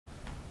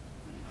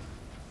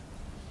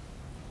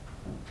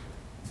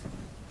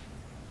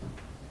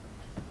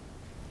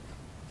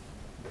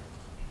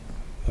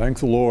Thank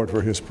the Lord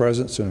for His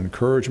presence and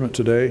encouragement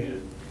today.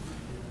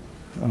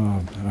 I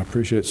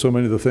appreciate so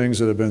many of the things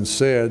that have been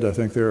said. I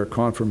think they're a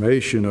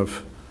confirmation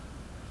of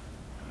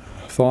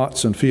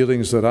thoughts and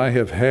feelings that I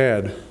have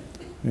had.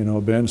 You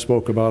know, Ben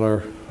spoke about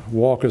our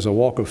walk as a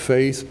walk of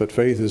faith, but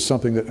faith is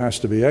something that has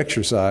to be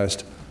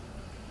exercised.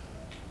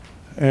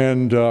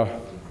 And,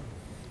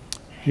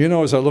 you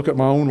know, as I look at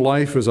my own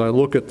life, as I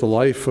look at the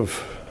life of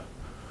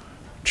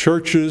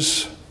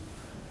churches,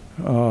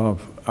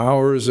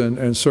 ours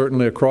and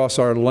certainly across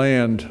our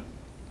land,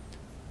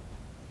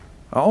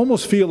 I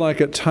almost feel like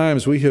at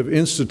times we have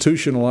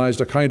institutionalized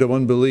a kind of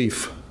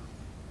unbelief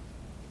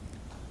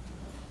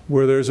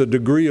where there's a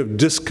degree of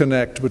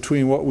disconnect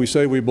between what we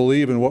say we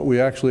believe and what we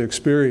actually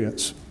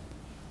experience.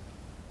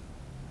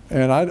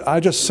 And I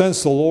just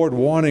sense the Lord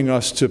wanting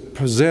us to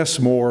possess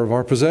more of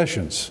our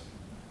possessions.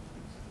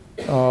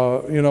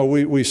 You know,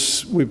 we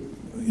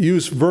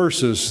use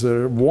verses that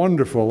are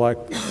wonderful, like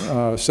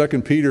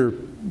 2 Peter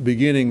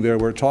beginning there,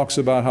 where it talks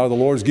about how the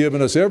Lord's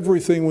given us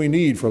everything we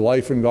need for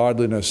life and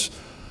godliness,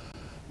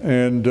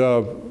 and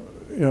you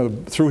know,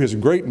 through His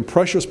great and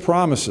precious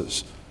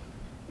promises.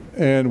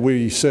 And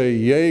we say,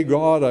 "Yea,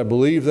 God, I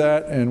believe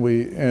that,"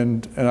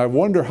 and I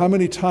wonder how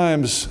many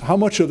times, how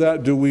much of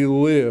that do we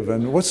live,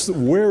 and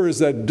where is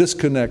that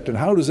disconnect, and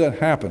how does that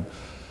happen?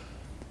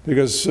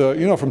 Because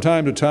you know, from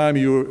time to time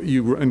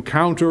you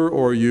encounter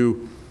or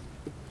you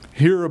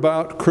hear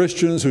about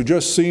Christians who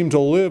just seem to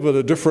live at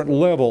a different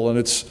level, and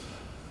it's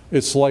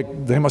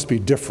like they must be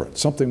different.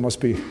 Something must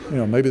be, you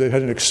know, maybe they've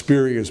had an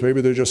experience, maybe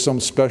they're just some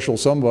special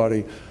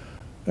somebody,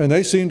 and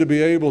they seem to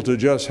be able to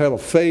just have a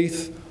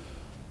faith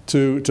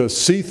to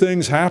see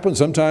things happen,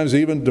 sometimes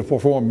even to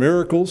perform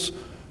miracles.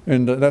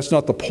 And that's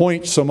not the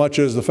point so much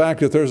as the fact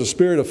that there's a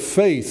spirit of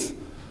faith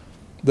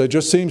that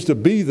just seems to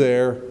be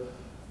there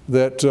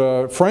that,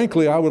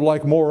 frankly, I would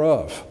like more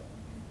of.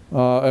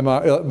 Am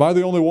I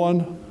the only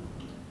one?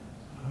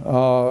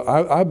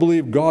 I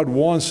believe God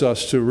wants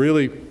us to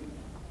really,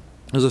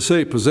 as I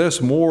say,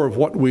 possess more of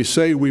what we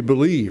say we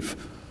believe.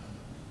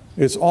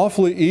 It's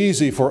awfully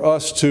easy for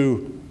us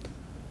to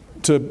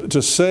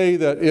say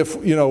that if,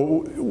 you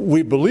know,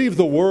 we believe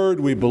the Word,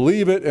 we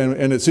believe it,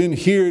 and it's in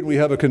here, and we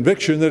have a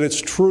conviction that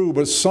it's true,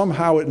 but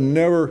somehow it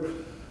never,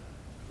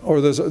 or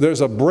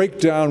there's a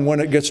breakdown when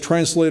it gets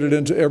translated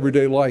into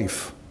everyday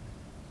life,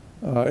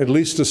 at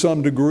least to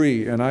some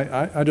degree. And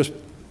I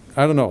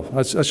don't know,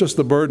 that's just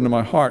the burden of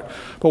my heart.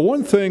 But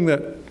one thing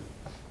that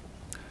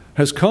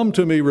has come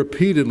to me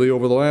repeatedly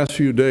over the last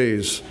few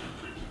days,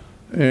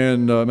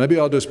 and maybe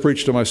I'll just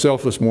preach to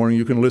myself this morning,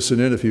 you can listen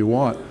in if you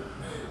want.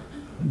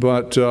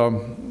 But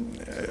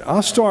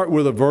I'll start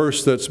with a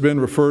verse that's been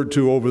referred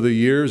to over the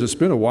years. It's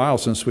been a while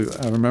since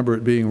I remember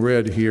it being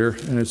read here,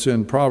 and it's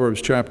in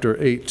Proverbs chapter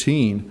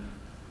 18.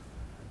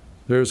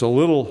 There's a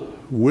little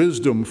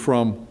wisdom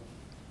from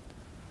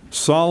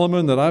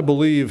Solomon that I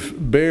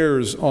believe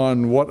bears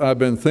on what I've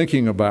been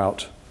thinking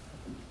about.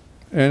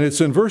 And it's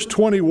in verse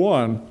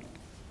 21,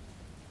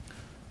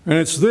 and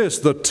it's this: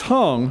 the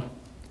tongue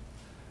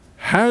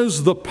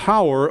has the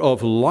power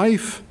of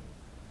life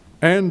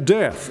and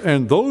death,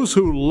 and those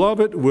who love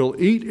it will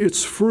eat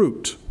its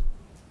fruit.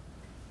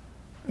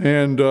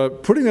 And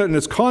putting that in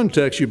its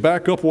context, you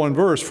back up one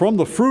verse. From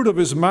the fruit of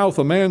his mouth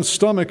a man's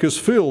stomach is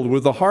filled,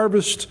 with the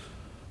harvest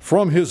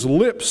from his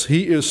lips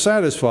he is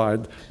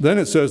satisfied. Then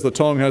it says the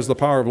tongue has the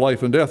power of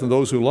life and death, and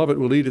those who love it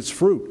will eat its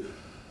fruit.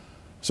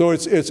 So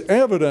it's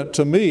evident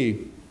to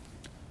me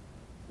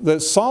that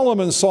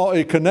Solomon saw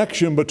a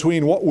connection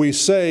between what we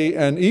say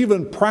and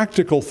even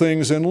practical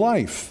things in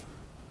life.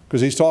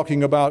 Because he's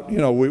talking about, you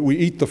know, we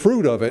eat the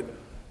fruit of it.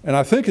 And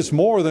I think it's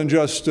more than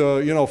just,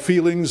 you know,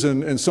 feelings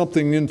and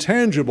something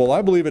intangible.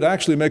 I believe it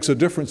actually makes a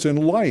difference in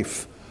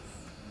life.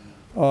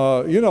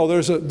 You know,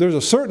 there's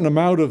a certain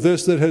amount of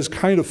this that has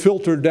kind of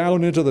filtered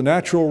down into the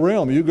natural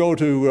realm. You go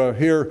to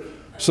hear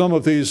some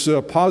of these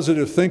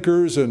positive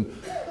thinkers and,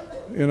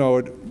 you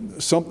know,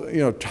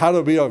 how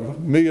to be a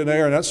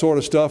millionaire and that sort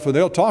of stuff, and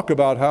they'll talk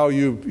about how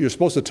you're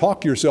supposed to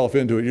talk yourself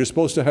into it. You're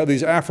supposed to have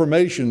these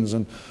affirmations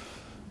and,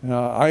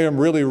 I am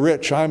really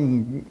rich,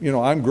 I'm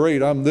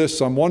great, I'm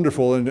this, I'm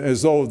wonderful, and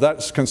as though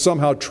that can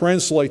somehow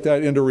translate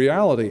that into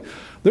reality.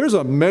 There's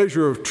a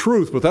measure of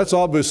truth, but that's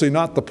obviously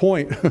not the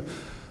point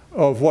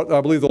of what I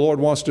believe the Lord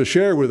wants to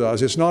share with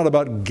us. It's not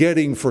about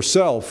getting for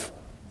self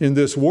in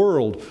this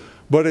world,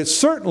 but it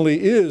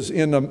certainly is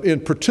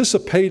in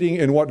participating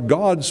in what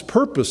God's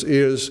purpose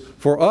is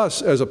for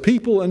us as a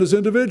people and as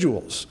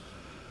individuals.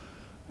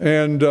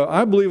 And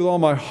I believe with all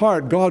my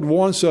heart God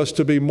wants us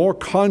to be more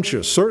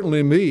conscious,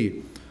 certainly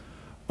me,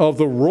 of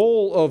the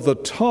role of the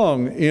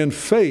tongue in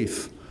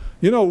faith.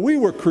 You know, we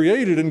were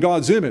created in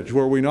God's image,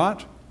 were we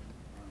not?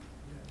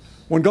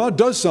 When God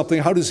does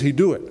something, how does He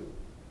do it?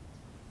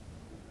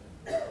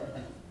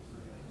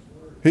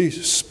 He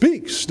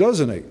speaks,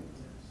 doesn't He?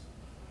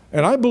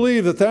 And I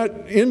believe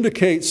that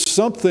indicates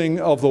something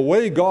of the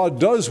way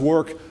God does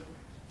work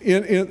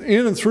in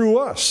and through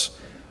us.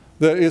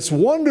 That it's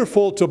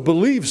wonderful to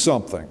believe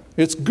something.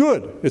 It's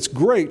good. It's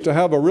great to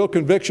have a real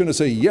conviction to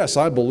say, yes,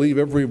 I believe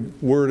every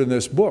word in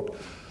this book.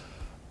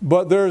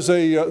 But there's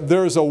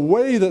a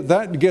way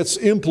that gets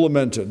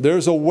implemented.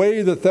 There's a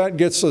way that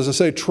gets, as I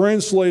say,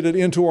 translated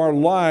into our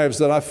lives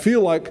that I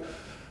feel like,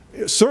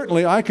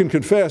 certainly I can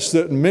confess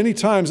that many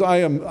times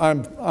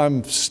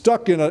I'm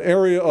stuck in an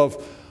area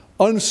of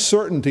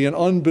uncertainty and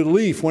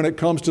unbelief when it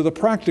comes to the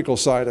practical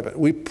side of it.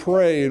 We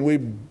pray and we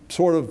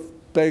sort of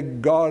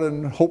beg God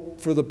and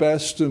hope for the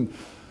best. And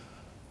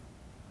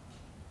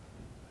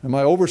am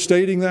I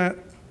overstating that?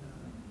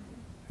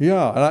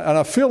 Yeah, and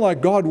I feel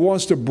like God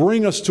wants to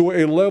bring us to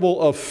a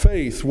level of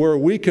faith where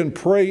we can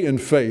pray in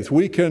faith.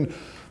 We can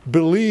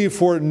believe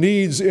for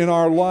needs in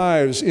our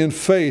lives in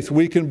faith.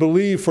 We can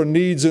believe for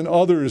needs in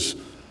others.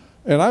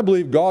 And I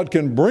believe God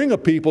can bring a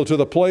people to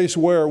the place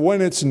where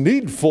when it's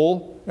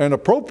needful and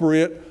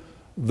appropriate,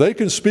 they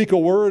can speak a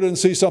word and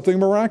see something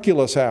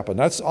miraculous happen.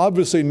 That's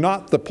obviously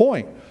not the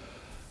point.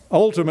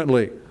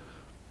 Ultimately,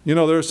 you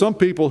know, there are some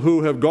people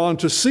who have gone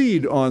to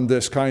seed on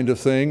this kind of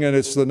thing, and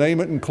it's the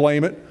name it and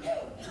claim it,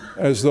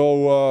 as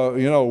though,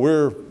 you know,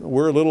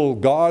 we're little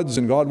gods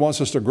and God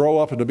wants us to grow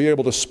up and to be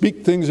able to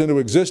speak things into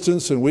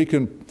existence, and we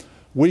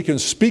can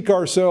speak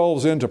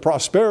ourselves into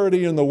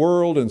prosperity in the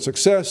world and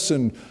success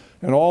and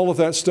all of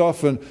that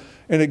stuff. And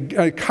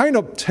it kind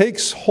of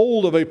takes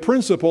hold of a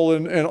principle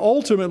and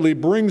ultimately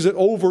brings it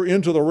over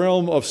into the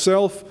realm of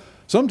self,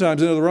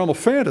 sometimes into the realm of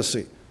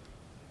fantasy.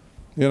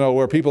 You know,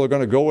 where people are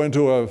going to go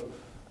into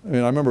I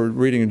remember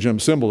reading in Jim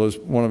Cymbal,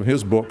 one of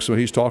his books, where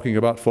he's talking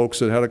about folks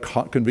that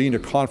had convened a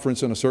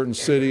conference in a certain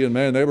city, and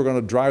man, they were going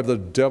to drive the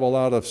devil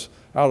out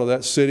of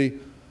that city.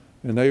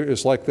 And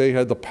it's like they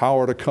had the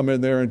power to come in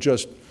there and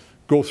just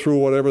go through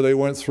whatever they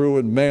went through,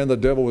 and man, the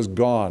devil was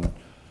gone.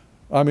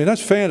 I mean,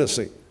 that's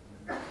fantasy.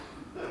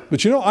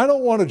 But you know, I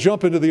don't want to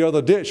jump into the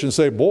other ditch and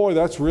say, boy,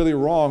 that's really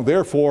wrong.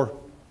 Therefore,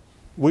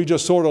 we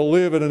just sort of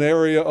live in an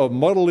area of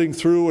muddling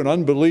through and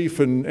unbelief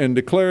and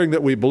declaring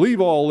that we believe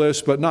all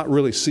this, but not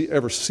really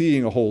ever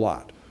seeing a whole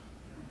lot.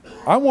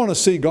 I want to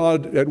see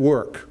God at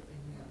work.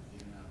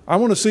 I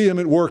want to see Him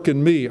at work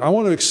in me. I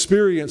want to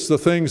experience the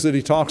things that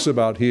He talks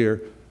about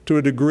here to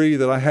a degree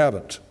that I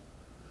haven't.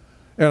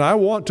 And I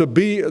want to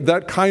be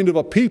that kind of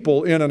a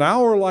people in an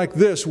hour like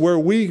this where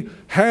we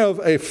have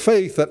a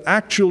faith that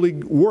actually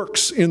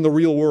works in the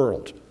real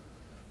world.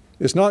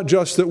 It's not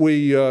just that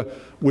we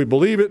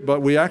believe it,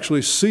 but we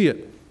actually see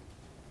it.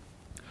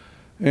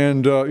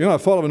 And, you know, I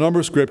thought of a number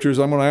of scriptures.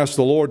 I'm going to ask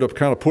the Lord to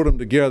kind of put them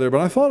together.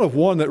 But I thought of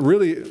one that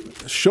really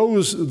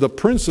shows the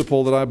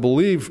principle that I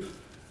believe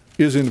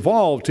is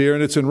involved here,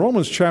 and it's in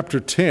Romans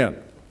chapter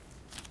 10.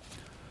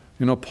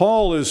 You know,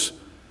 Paul is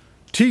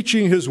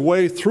teaching his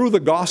way through the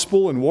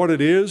gospel and what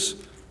it is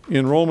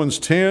in Romans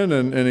 10,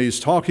 and he's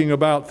talking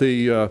about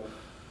the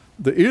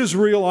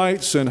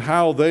Israelites and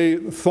how they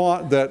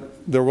thought that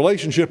the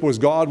relationship with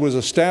God was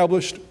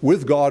established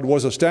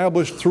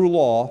through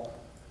law.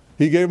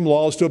 He gave them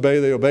laws to obey,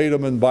 they obeyed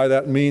them, and by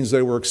that means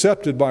they were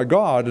accepted by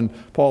God. And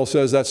Paul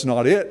says that's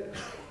not it.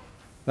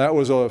 That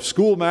was a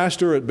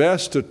schoolmaster at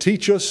best to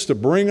teach us, to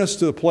bring us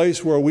to the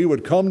place where we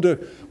would come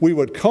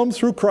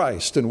through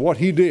Christ and what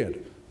He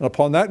did. And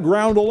upon that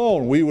ground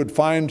alone, we would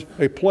find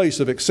a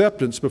place of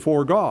acceptance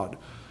before God.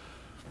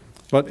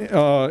 But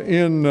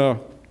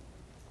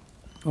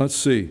let's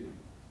see.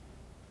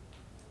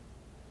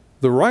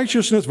 The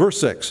righteousness, verse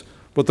 6,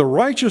 but the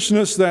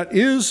righteousness that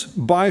is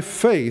by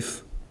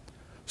faith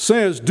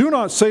says, do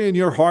not say in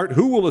your heart,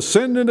 who will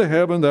ascend into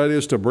heaven, that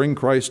is to bring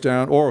Christ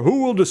down, or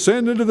who will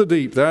descend into the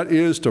deep, that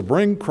is to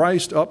bring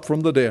Christ up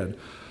from the dead.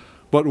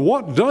 But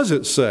what does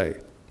it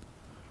say?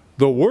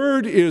 The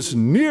word is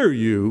near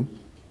you,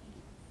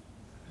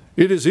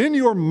 it is in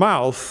your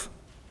mouth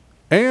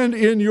and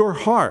in your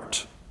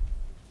heart.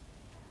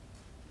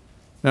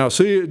 Now,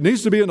 see, it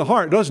needs to be in the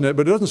heart, doesn't it?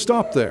 But it doesn't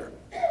stop there.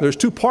 There's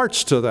two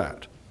parts to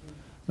that.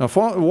 Now,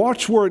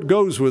 watch where it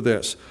goes with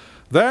this.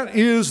 That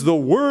is the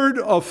word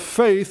of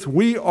faith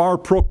we are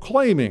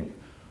proclaiming.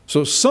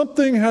 So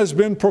something has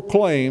been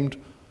proclaimed.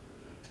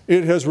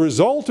 It has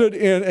resulted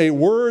in a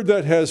word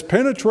that has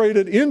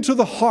penetrated into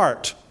the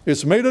heart.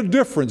 It's made a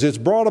difference. It's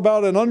brought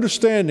about an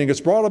understanding.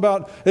 It's brought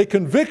about a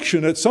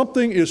conviction that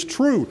something is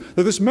true,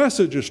 that this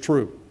message is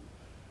true.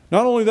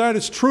 Not only that,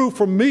 it's true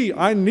for me.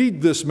 I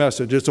need this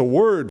message. It's a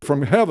word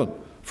from heaven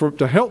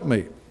to help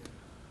me.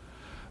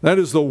 That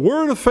is the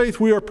word of faith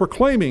we are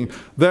proclaiming,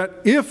 that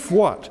if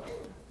what?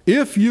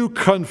 If you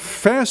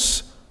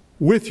confess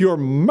with your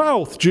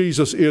mouth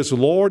Jesus is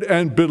Lord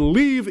and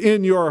believe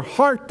in your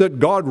heart that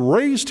God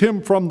raised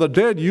Him from the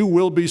dead, you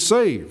will be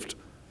saved.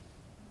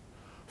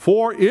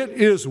 For it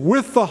is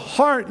with the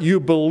heart you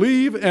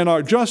believe and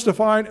are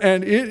justified,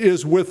 and it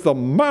is with the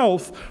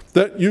mouth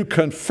that you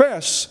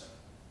confess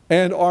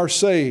and are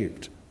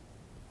saved.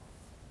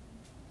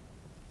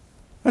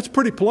 That's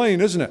pretty plain,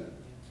 isn't it?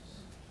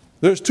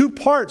 There's two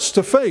parts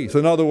to faith,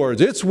 in other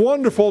words. It's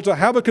wonderful to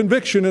have a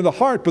conviction in the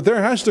heart, but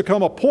there has to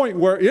come a point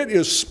where it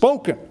is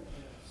spoken.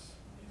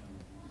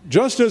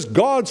 Just as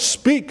God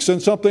speaks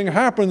and something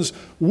happens,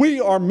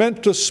 we are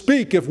meant to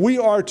speak if we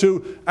are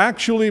to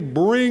actually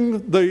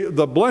bring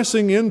the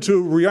blessing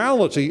into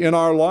reality in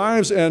our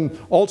lives, and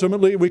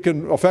ultimately we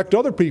can affect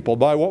other people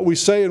by what we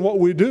say and what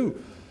we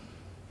do.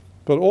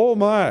 But oh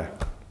my,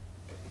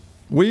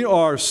 we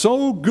are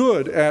so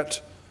good at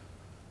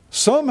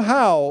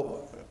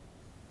somehow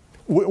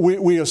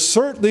we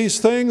assert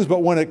these things, but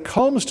when it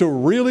comes to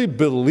really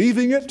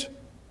believing it,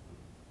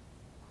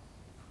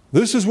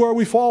 this is where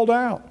we fall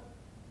down.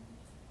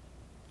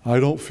 I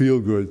don't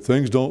feel good.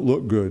 Things don't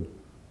look good.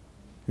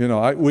 You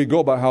know, we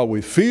go by how we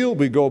feel.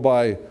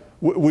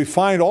 We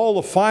find all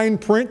the fine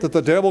print that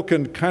the devil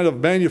can kind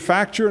of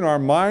manufacture in our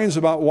minds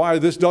about why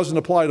this doesn't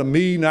apply to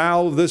me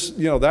now, this,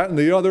 you know, that and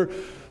the other.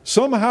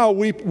 Somehow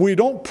we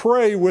don't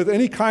pray with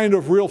any kind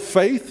of real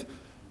faith.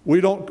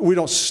 We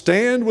don't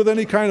stand with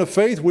any kind of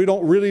faith. We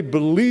don't really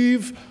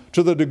believe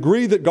to the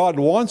degree that God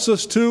wants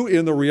us to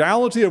in the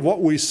reality of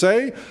what we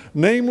say,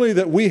 namely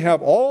that we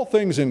have all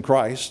things in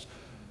Christ.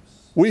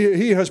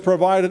 He has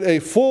provided a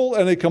full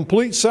and a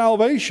complete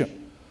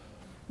salvation.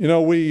 You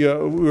know, we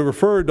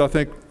referred, I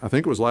think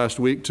it was last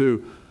week,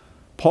 to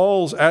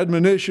Paul's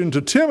admonition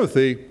to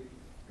Timothy,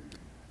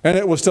 and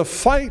it was to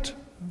fight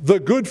the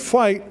good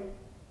fight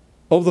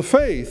of the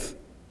faith.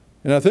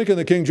 And I think in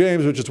the King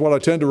James, which is what I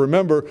tend to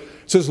remember,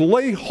 it says,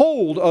 lay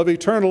hold of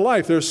eternal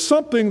life. There's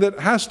something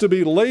that has to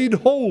be laid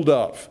hold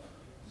of.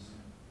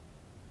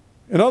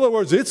 In other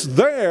words, it's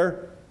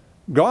there.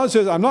 God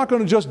says, I'm not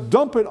going to just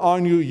dump it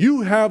on you.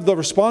 You have the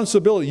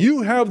responsibility.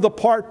 You have the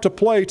part to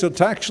play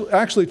to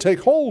actually take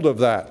hold of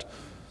that.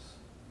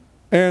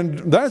 And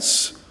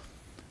that's,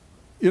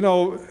 you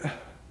know,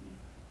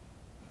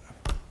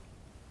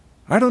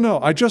 I don't know.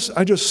 I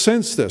just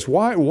sense this.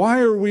 Why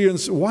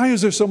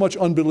is there so much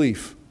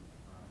unbelief?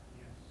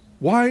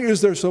 Why is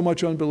there so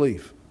much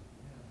unbelief?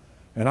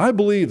 And I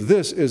believe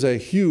this is a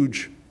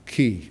huge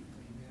key.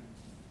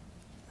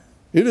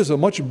 It is a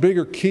much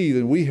bigger key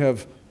than we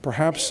have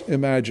perhaps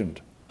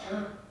imagined.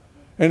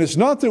 And it's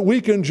not that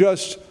we can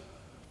just,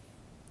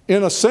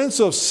 in a sense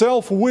of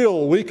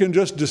self-will, we can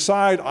just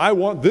decide, I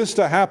want this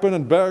to happen,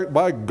 and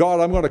by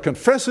God, I'm going to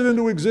confess it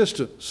into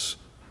existence.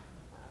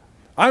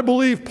 I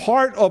believe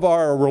part of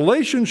our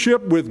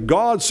relationship with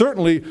God,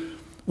 certainly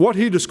what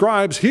he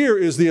describes here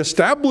is the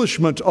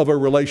establishment of a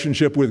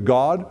relationship with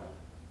God.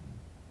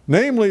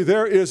 Namely,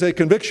 there is a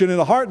conviction in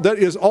the heart that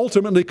is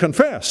ultimately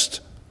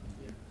confessed.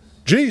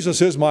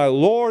 Jesus is my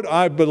Lord.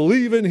 I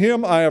believe in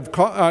him. I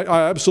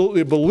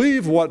absolutely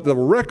believe what the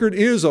record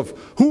is of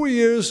who he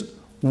is,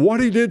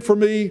 what he did for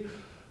me.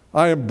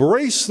 I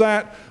embrace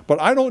that, but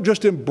I don't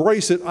just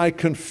embrace it, I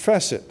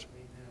confess it.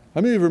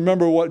 How many of you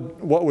remember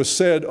what was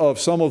said of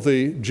some of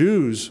the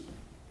Jews?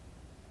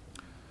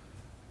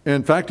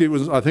 In fact,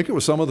 I think it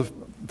was some of the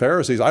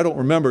Pharisees. I don't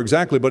remember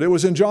exactly, but it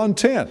was in John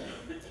 10,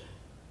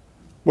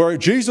 where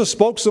Jesus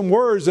spoke some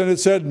words, and it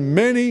said,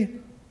 many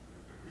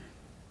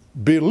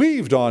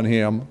believed on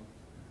him,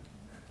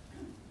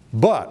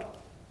 but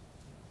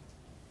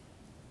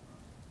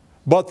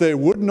they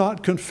would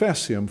not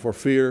confess him for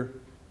fear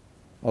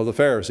of the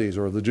Pharisees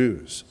or the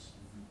Jews.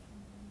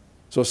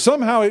 So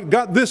somehow it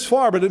got this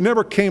far, but it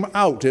never came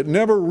out. It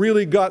never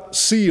really got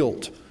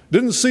sealed.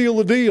 Didn't seal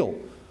the deal.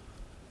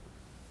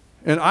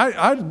 And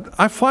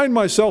I find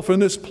myself in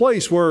this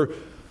place where,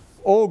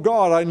 oh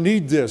God, I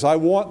need this, I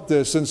want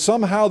this, and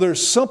somehow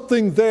there's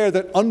something there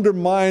that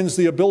undermines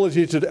the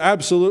ability to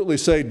absolutely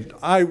say,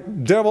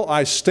 devil,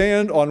 I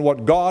stand on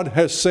what God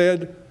has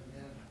said.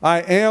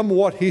 I am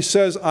what he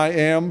says I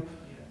am.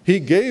 He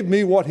gave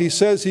me what he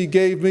says he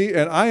gave me,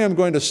 and I am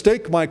going to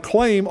stake my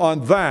claim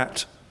on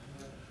that.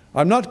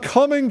 I'm not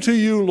coming to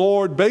you,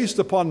 Lord, based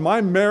upon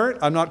my merit.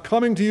 I'm not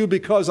coming to you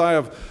because I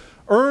have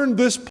earned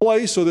this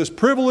place or this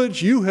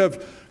privilege. You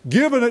have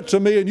given it to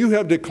me, and you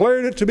have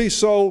declared it to be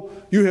so.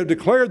 You have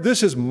declared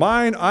this is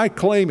mine. I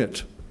claim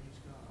it.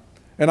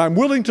 And I'm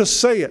willing to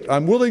say it.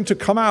 I'm willing to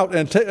come out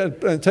and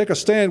take a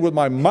stand with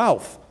my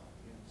mouth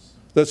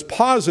that's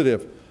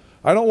positive.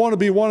 I don't want to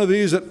be one of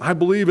these that I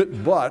believe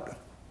it, but.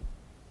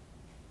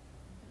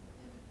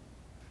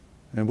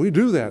 And we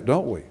do that,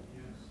 don't we?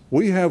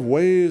 We have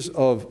ways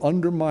of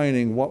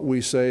undermining what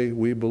we say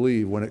we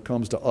believe when it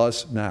comes to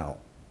us now.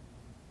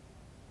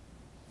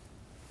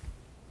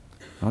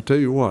 I'll tell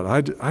you what,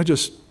 I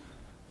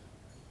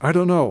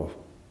don't know.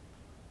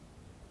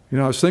 You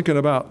know, I was thinking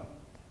about,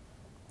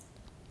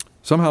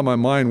 somehow my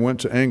mind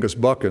went to Angus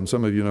Buchan.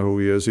 Some of you know who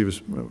he is. He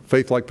was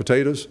Faith Like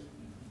Potatoes.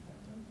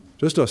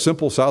 Just a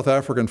simple South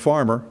African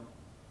farmer.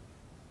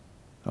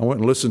 I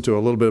went and listened to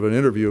a little bit of an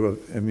interview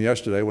of him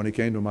yesterday when he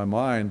came to my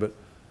mind, but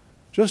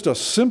just a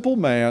simple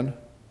man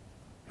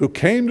who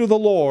came to the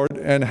Lord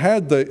and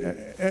had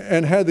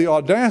the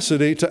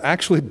audacity to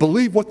actually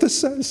believe what this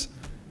says.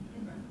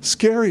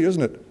 Scary,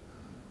 isn't it?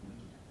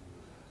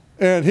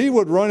 And he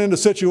would run into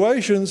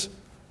situations,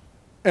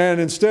 and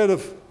instead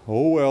of,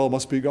 oh well,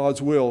 must be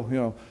God's will, you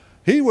know,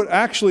 he would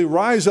actually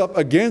rise up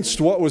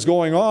against what was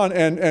going on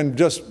and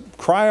just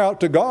cry out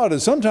to God.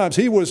 And sometimes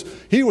he was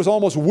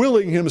almost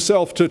willing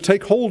himself to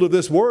take hold of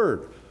this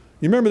word.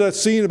 You remember that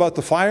scene about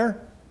the fire?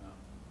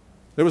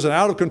 There was an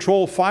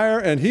out-of-control fire,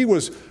 and he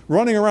was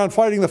running around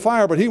fighting the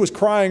fire, but he was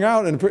crying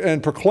out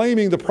and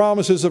proclaiming the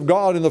promises of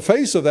God in the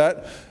face of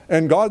that,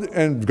 and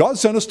God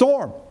sent a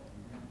storm.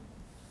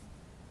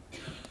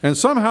 And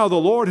somehow the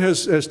Lord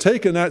has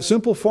taken that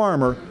simple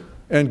farmer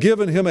and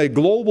given him a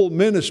global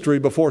ministry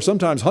before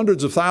sometimes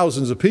hundreds of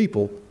thousands of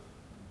people.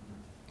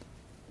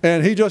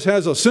 And he just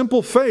has a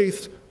simple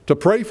faith to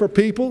pray for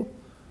people.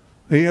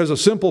 He has a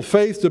simple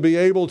faith to be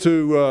able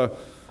to,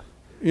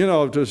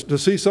 to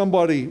see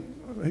somebody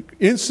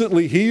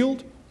instantly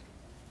healed.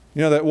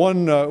 You know, that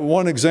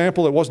one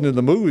example, it wasn't in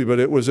the movie, but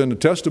it was in the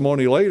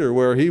testimony later,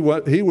 where he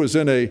was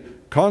in a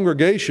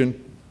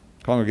congregation,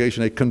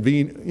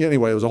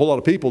 anyway, there was a whole lot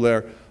of people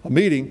there, a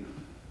meeting,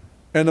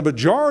 and the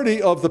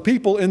majority of the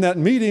people in that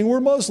meeting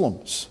were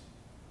Muslims.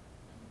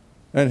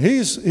 And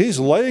he's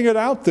laying it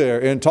out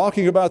there and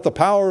talking about the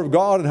power of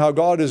God and how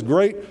God is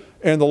great.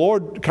 And the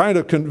Lord kind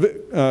of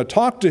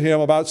talked to him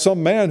about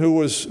some man who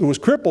was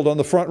crippled on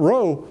the front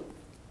row.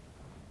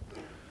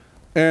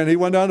 And he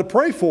went down to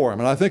pray for him.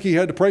 And I think he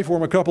had to pray for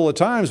him a couple of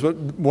times. But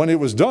when it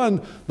was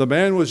done, the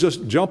man was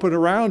just jumping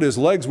around. His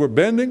legs were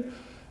bending.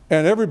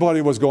 And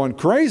everybody was going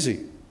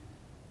crazy.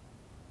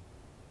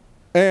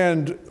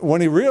 And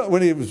when he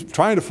was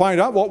trying to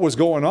find out what was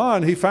going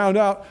on, he found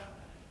out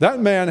that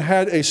man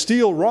had a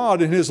steel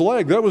rod in his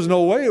leg. There was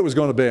no way it was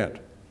going to bend.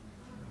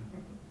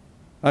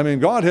 I mean,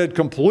 God had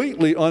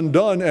completely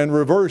undone and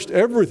reversed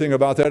everything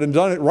about that and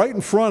done it right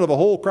in front of a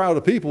whole crowd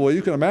of people. Well,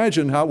 you can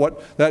imagine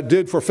what that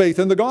did for faith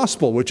in the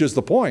gospel, which is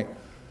the point.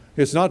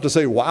 It's not to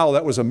say, wow,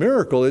 that was a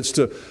miracle. It's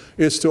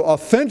to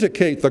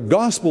authenticate the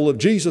gospel of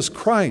Jesus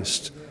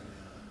Christ.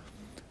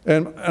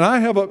 And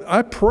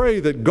I pray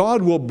that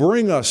God will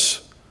bring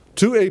us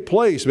to a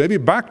place, maybe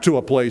back to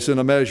a place in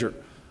a measure,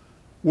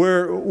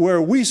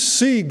 where we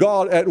see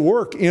God at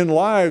work in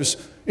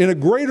lives in a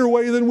greater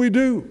way than we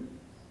do.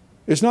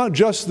 It's not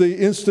just the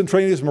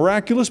instantaneous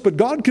miraculous, but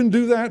God can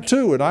do that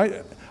too. And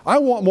I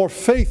want more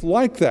faith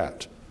like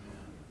that.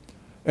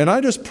 And I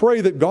just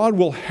pray that God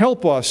will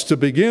help us to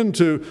begin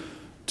to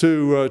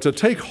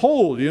take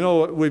hold. You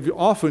know, we've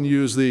often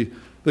used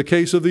the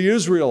case of the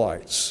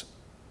Israelites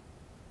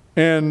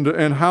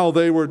and how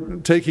they were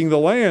taking the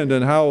land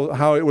and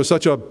how it was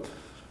such a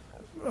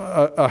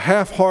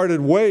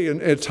half-hearted way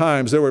at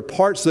times. There were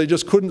parts they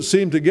just couldn't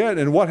seem to get.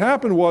 And what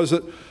happened was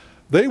that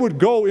they would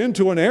go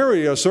into an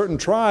area, a certain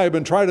tribe,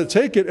 and try to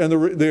take it, and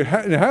the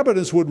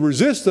inhabitants would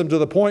resist them to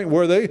the point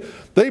where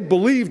they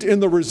believed in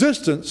the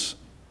resistance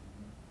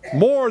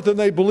more than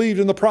they believed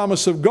in the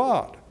promise of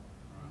God.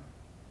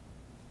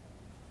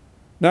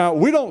 Now,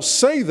 we don't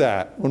say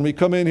that when we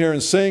come in here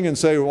and sing and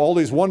say all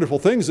these wonderful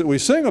things that we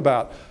sing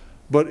about,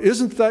 but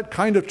isn't that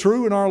kind of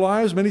true in our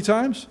lives many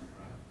times?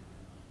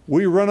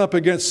 We run up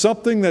against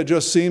something that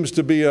just seems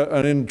to be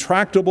an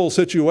intractable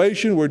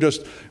situation.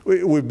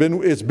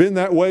 It's been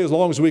that way as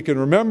long as we can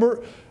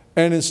remember.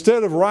 And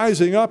instead of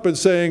rising up and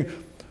saying,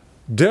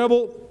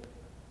 devil,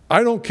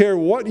 I don't care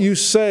what you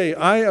say,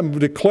 I am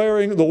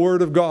declaring the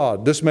word of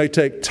God. This may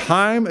take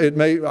time.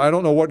 I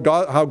don't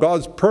know how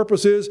God's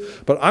purpose is,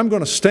 but I'm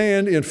going to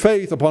stand in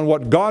faith upon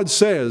what God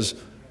says.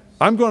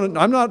 I'm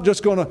not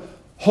just going to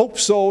hope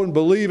so and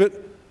believe it.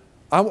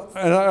 And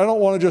I don't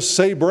want to just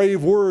say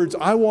brave words.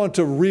 I want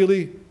to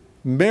really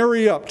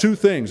marry up two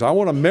things. I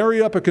want to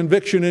marry up a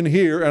conviction in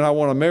here, and I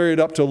want to marry it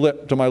up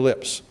to my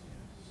lips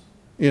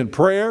in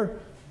prayer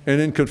and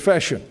in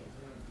confession.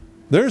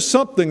 There's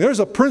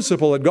a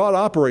principle that God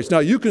operates. Now,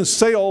 you can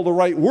say all the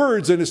right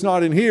words, and it's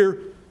not in here.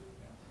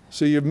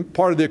 See,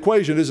 part of the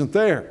equation isn't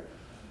there.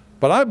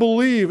 But I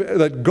believe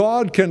that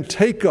God can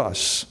take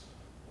us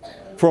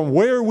from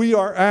where we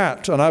are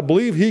at, and I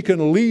believe He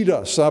can lead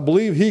us. I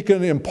believe He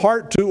can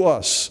impart to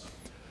us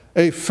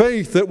a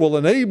faith that will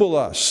enable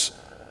us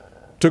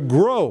to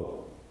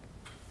grow.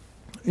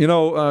 You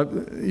know,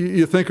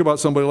 you think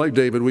about somebody like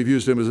David. We've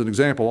used him as an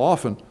example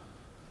often.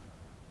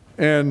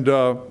 And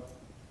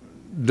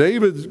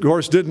David, of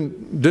course,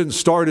 didn't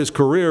start his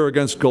career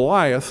against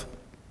Goliath,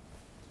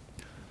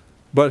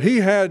 but he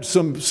had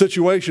some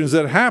situations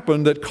that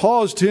happened that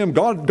caused him,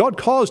 God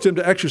caused him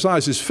to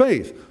exercise his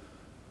faith.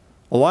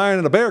 A lion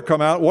and a bear come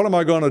out. What am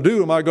I going to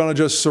do? Am I going to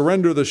just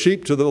surrender the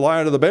sheep to the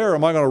lion or the bear?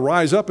 Am I going to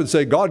rise up and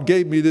say, God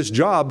gave me this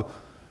job.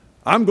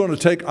 I'm going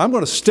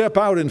to step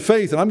out in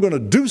faith and I'm going to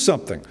do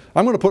something.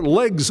 I'm going to put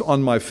legs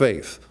on my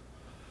faith.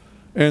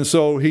 And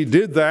so he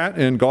did that,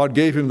 and God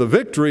gave him the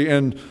victory.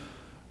 And,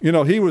 you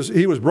know, he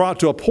was brought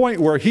to a point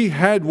where he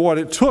had what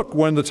it took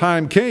when the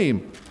time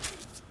came.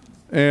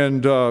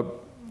 And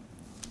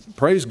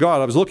praise God,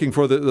 I was looking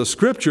for the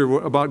scripture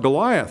about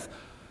Goliath.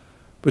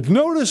 But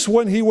notice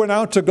when he went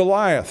out to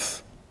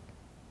Goliath,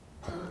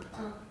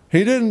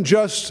 he didn't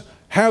just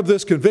have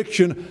this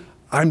conviction,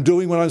 I'm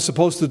doing what I'm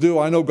supposed to do,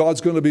 I know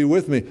God's going to be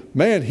with me.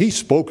 Man, he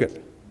spoke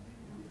it.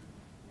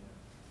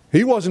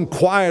 He wasn't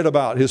quiet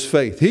about his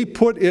faith. He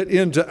put it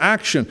into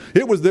action.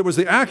 There was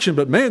the action,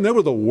 but man, there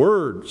were the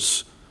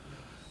words.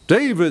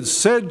 David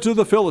said to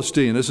the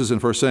Philistine, this is in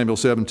 1 Samuel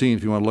 17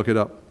 if you want to look it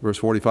up, verse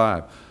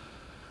 45.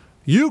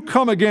 You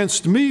come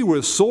against me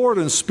with sword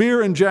and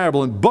spear and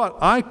javelin, but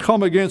I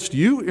come against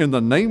you in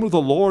the name of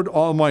the Lord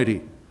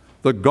Almighty,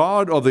 the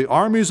God of the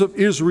armies of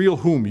Israel,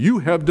 whom you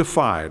have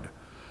defied.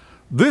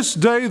 This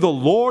day the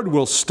Lord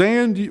will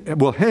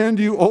hand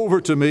you over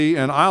to me,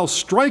 and I'll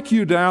strike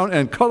you down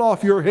and cut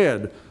off your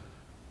head.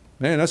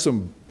 Man, that's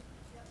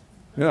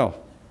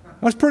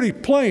that's pretty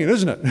plain,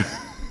 isn't it?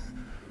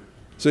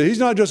 See, he's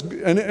not just,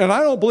 and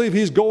I don't believe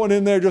he's going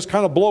in there just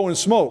kind of blowing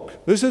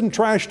smoke. This isn't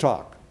trash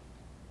talk.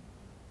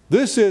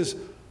 This is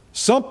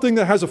something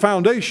that has a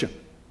foundation.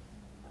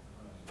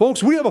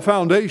 Folks, we have a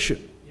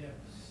foundation.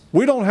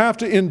 We don't have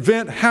to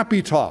invent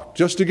happy talk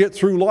just to get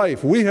through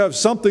life. We have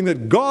something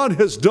that God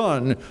has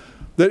done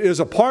that is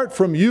apart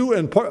from you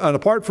and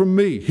apart from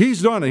me.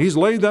 He's done it. He's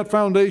laid that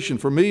foundation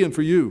for me and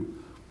for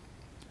you.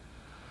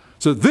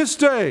 So this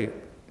day,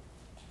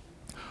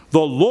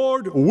 the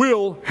Lord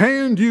will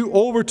hand you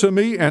over to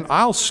me, and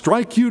I'll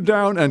strike you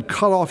down and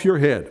cut off your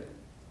head.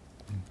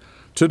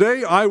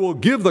 Today I will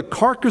give the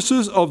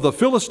carcasses of the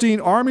Philistine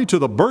army to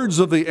the birds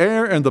of the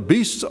air and the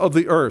beasts of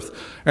the earth,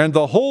 and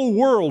the whole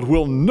world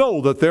will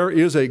know that there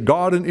is a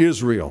God in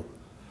Israel.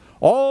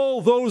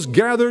 All those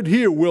gathered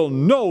here will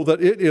know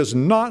that it is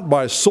not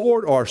by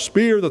sword or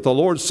spear that the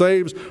Lord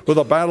saves, for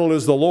the battle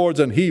is the Lord's,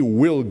 and He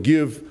will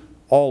give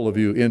all of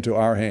you into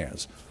our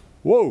hands.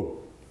 Whoa!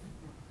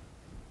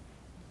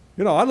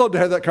 You know, I'd love to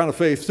have that kind of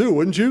faith too,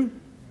 wouldn't you?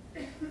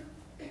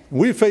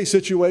 We face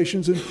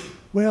situations and,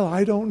 well,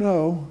 I don't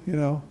know,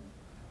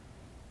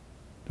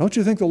 Don't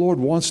you think the Lord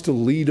wants to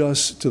lead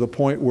us to the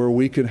point where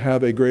we can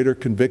have a greater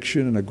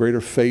conviction and a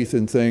greater faith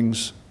in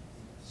things?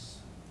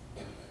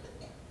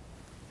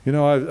 I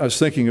was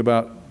thinking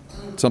about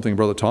something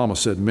Brother Thomas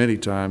said many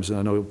times, and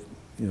I know,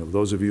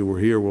 those of you who were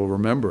here will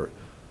remember it.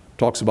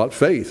 Talks about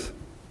faith.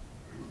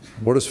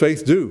 What does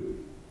faith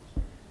do?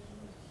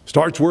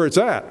 Starts where it's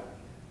at.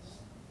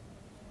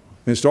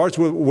 It starts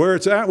with where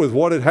it's at, with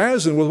what it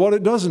has and with what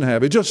it doesn't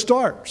have. It just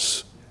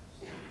starts.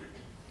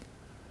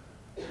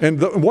 And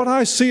what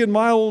I see in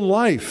my own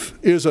life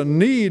is a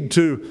need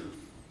to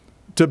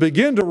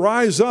begin to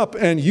rise up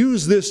and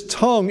use this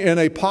tongue in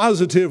a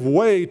positive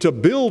way to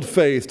build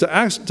faith, to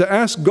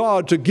ask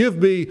God to give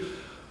me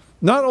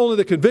not only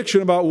the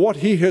conviction about what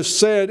He has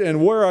said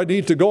and where I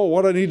need to go,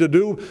 what I need to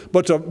do,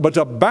 but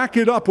to back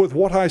it up with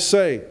what I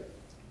say.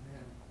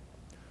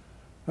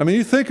 I mean,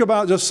 you think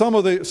about just some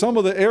of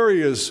the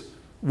areas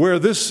where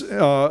this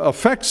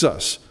affects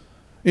us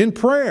in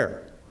prayer.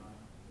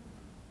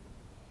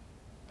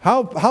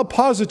 How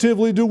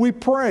positively do we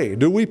pray?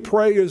 Do we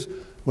pray as,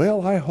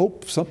 well, I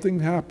hope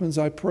something happens.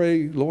 I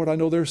pray, Lord, I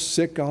know they're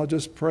sick. I'll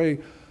just pray.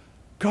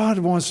 God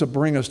wants to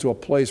bring us to a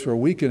place where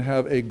we can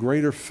have a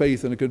greater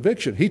faith and a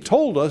conviction. He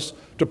told us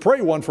to pray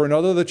one for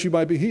another that you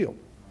might be healed.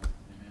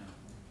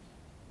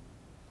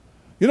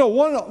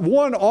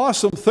 One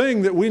awesome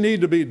thing that we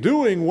need to be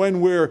doing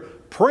when we're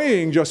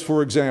praying, just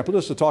for example,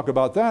 just to talk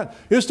about that,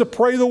 is to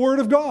pray the Word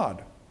of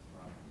God.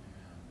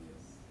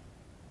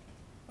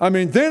 I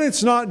mean, then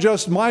it's not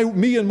just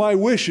me and my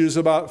wishes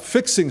about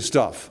fixing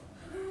stuff.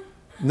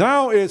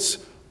 Now it's,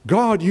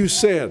 God, you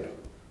said.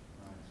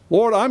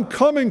 Lord, I'm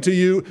coming to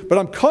you, but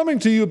I'm coming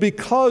to you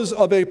because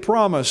of a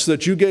promise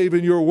that you gave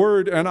in your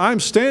Word, and I'm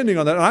standing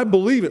on that, and I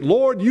believe it.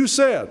 Lord, you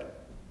said.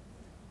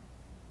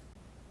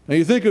 Now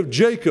you think of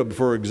Jacob,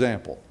 for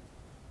example.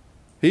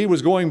 He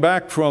was going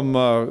back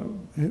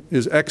from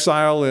his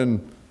exile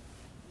in,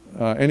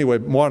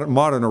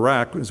 modern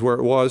Iraq is where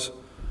it was.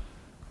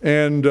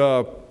 And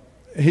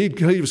he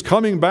was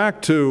coming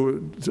back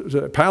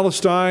to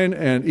Palestine,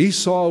 and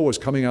Esau was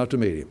coming out to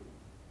meet him.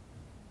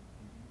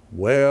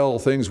 Well,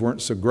 things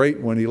weren't so great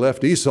when he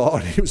left Esau,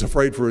 and he was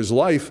afraid for his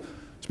life,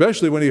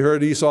 especially when he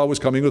heard Esau was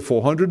coming with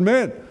 400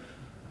 men.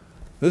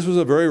 This was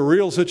a very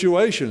real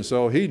situation,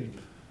 so he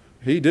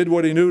did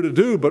what he knew to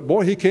do, but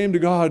boy, he came to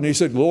God and he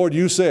said, Lord,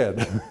 you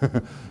said.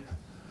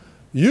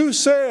 You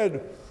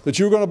said that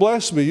you were going to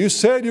bless me. You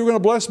said you were going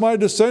to bless my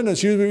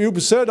descendants. You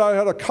said I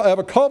have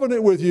a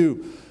covenant with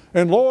you.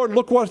 And Lord,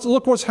 look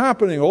what's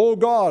happening. Oh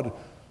God.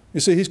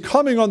 You see, he's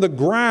coming on the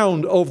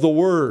ground of the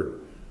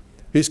Word.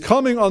 He's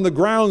coming on the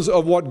grounds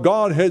of what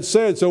God had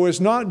said. So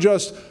it's not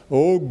just,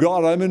 oh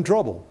God, I'm in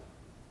trouble.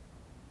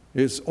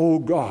 It's, oh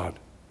God,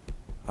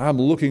 I'm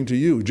looking to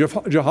you.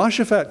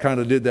 Jehoshaphat kind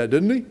of did that,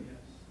 didn't he?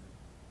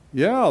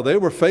 Yeah, they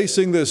were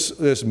facing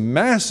this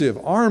massive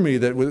army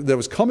that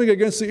was coming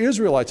against the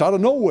Israelites out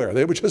of nowhere.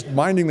 They were just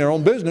minding their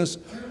own business,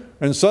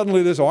 and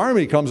suddenly this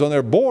army comes on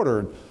their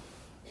border.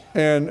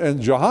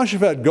 And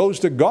Jehoshaphat goes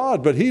to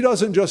God, but he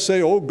doesn't just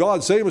say, oh,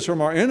 God, save us from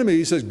our enemy.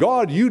 He says,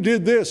 God, you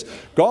did this.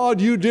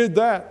 God, you did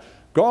that.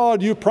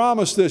 God, you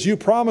promised this. You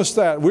promised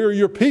that. We're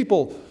your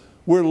people.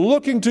 We're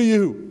looking to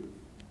you.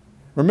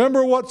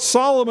 Remember what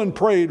Solomon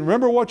prayed.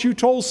 Remember what you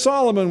told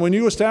Solomon when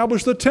you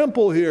established the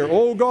temple here.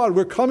 Oh, God,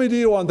 we're coming to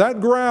you on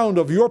that ground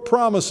of your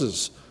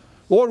promises.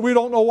 Lord, we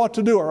don't know what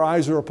to do. Our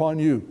eyes are upon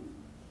you.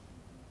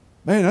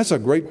 Man, that's a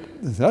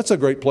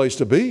great place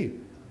to be.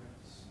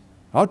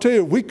 I'll tell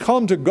you, if we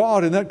come to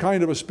God in that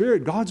kind of a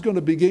spirit, God's going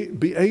to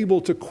be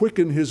able to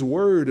quicken His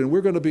Word, and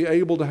we're going to be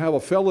able to have a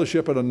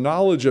fellowship and a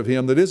knowledge of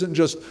Him that isn't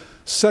just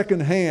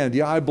secondhand,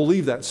 yeah, I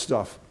believe that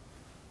stuff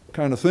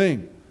kind of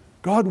thing.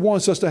 God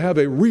wants us to have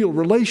a real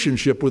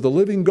relationship with the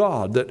living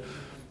God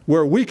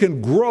where we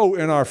can grow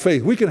in our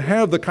faith. We can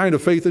have the kind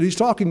of faith that He's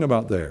talking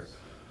about there.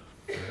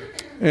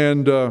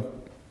 And,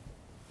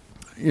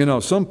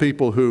 some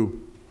people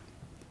who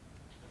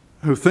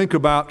think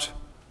about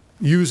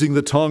using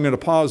the tongue in a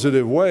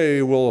positive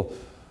way will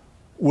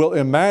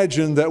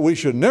imagine that we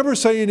should never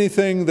say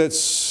anything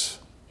that's,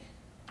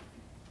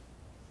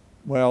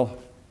 well,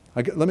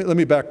 let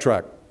me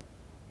backtrack.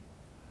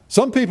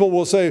 Some people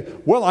will say,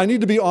 well, I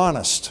need to be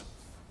honest,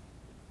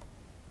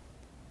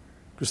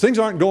 because things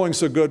aren't going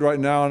so good right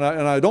now, and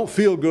I don't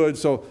feel good,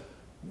 so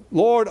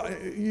Lord,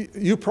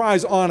 you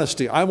prize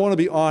honesty. I want to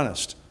be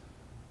honest.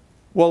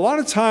 Well, a lot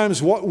of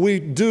times what we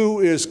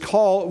do is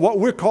what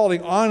we're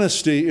calling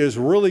honesty is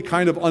really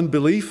kind of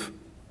unbelief,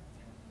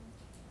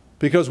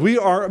 because we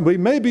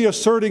may be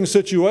asserting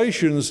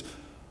situations,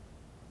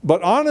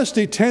 but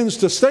honesty tends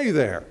to stay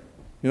there.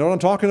 You know what I'm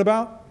talking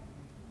about?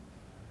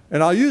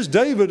 And I'll use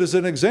David as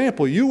an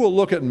example. You will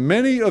look at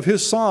many of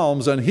his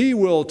Psalms and he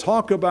will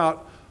talk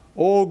about,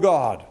 oh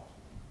God,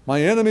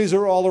 my enemies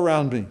are all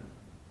around me.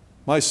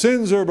 My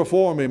sins are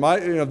before me.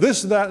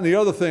 This, that, and the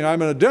other thing.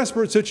 I'm in a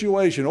desperate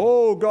situation.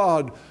 Oh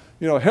God,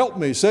 help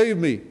me, save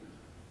me.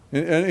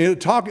 And he'll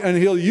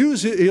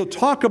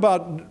talk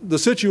about the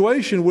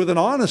situation with an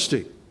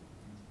honesty.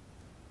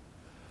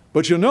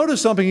 But you'll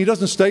notice something, he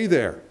doesn't stay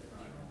there.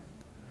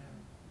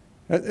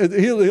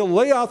 He'll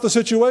lay out the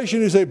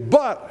situation and say,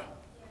 but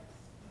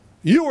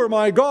you are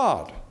my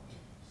God.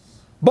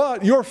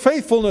 But your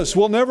faithfulness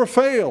will never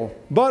fail.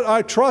 But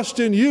I trust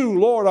in you,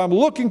 Lord. I'm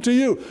looking to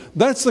you.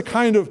 That's the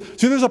kind of,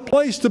 there's a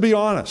place to be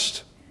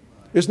honest.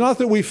 It's not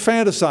that we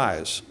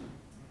fantasize.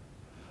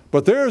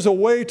 But there's a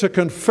way to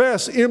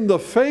confess in the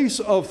face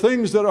of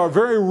things that are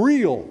very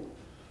real.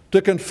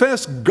 To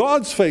confess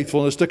God's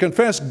faithfulness, to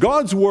confess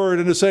God's word,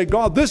 and to say,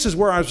 God, this is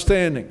where I'm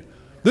standing.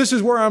 This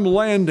is where I'm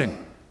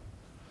landing.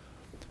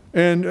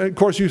 And, of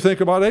course, you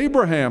think about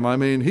Abraham. I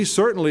mean, he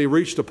certainly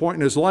reached a point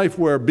in his life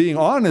where being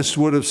honest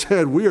would have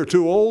said, we are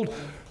too old.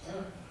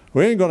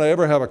 We ain't going to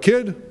ever have a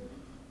kid.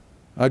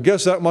 I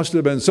guess that must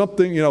have been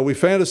something, we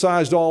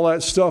fantasized all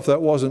that stuff.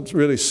 That wasn't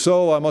really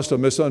so. I must have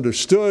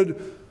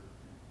misunderstood.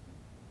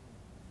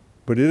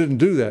 But he didn't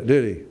do that,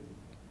 did he?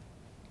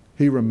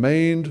 He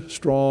remained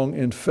strong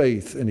in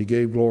faith, and he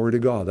gave glory to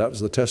God. That was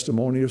the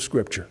testimony of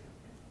Scripture.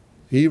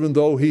 Even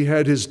though he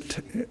had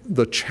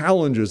the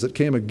challenges that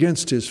came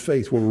against his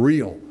faith were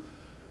real.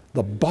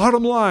 The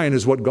bottom line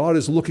is what God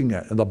is looking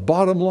at. And the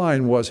bottom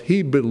line was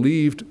he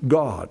believed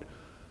God.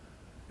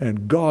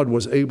 And God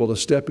was able to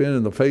step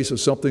in the face of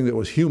something that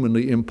was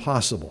humanly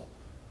impossible.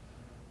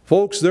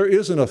 Folks, there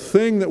isn't a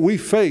thing that we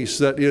face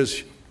that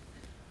is,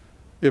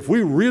 if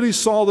we really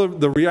saw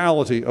the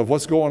reality of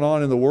what's going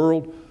on in the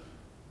world,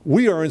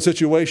 we are in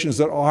situations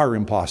that are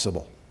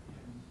impossible.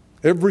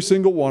 Every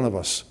single one of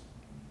us.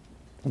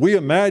 We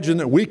imagine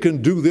that we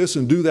can do this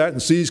and do that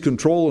and seize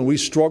control, and we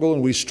struggle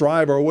and we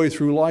strive our way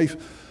through life.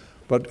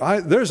 But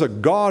there's a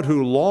God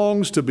who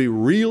longs to be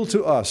real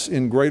to us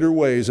in greater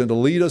ways and to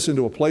lead us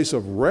into a place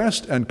of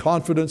rest and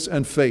confidence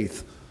and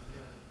faith,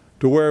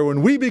 to where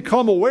when we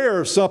become aware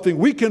of something,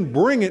 we can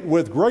bring it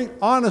with great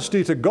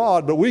honesty to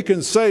God, but we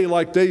can say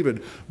like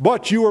David,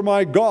 but you are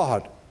my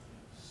God.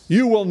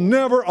 You will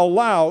never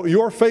allow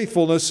your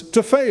faithfulness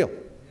to fail.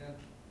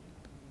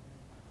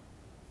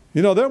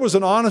 There was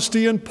an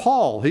honesty in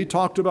Paul. He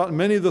talked about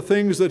many of the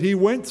things that he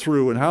went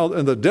through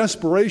and the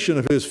desperation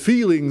of his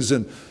feelings.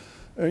 And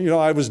we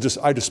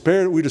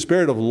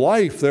despaired of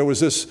life. There was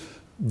this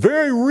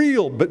very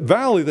real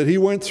valley that he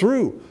went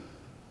through.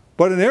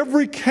 But in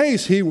every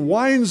case, he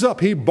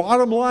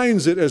bottom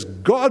lines it as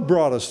God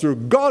brought us through.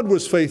 God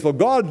was faithful.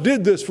 God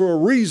did this for a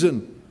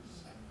reason.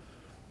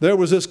 There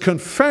was this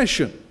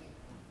confession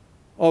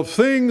of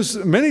things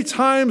many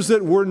times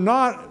that were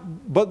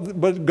not,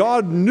 but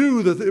God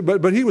knew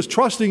that, but he was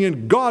trusting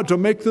in God to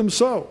make them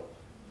so.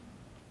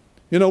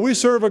 We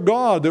serve a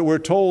God that we're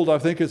told, I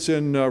think it's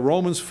in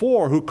Romans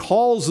 4, who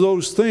calls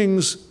those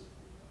things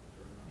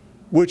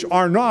which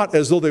are not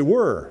as though they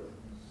were.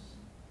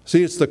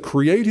 See, it's the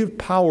creative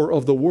power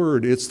of the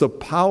Word. It's the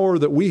power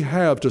that we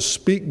have to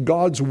speak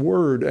God's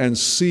Word and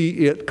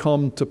see it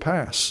come to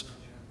pass.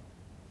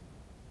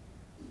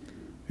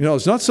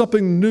 It's not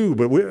something new,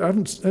 but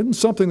it's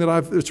something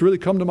that it's really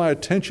come to my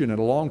attention in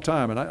a long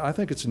time, and I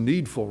think it's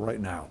needful right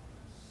now.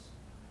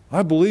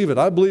 I believe it.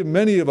 I believe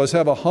many of us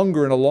have a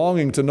hunger and a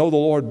longing to know the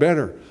Lord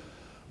better.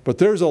 But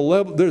there's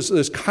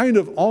this kind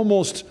of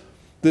almost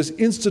this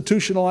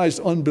institutionalized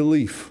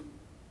unbelief.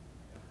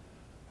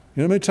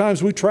 Many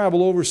times we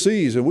travel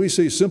overseas and we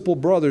see simple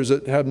brothers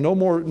that have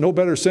no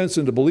better sense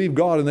than to believe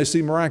God, and they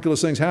see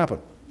miraculous things happen.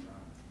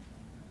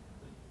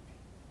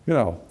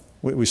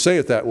 We say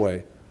it that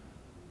way.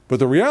 But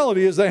the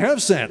reality is they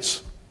have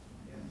sense.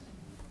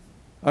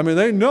 I mean,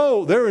 they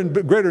know they're in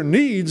greater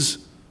needs,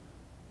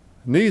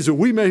 needs that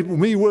we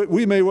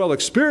may well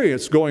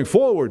experience going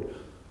forward.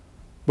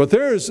 But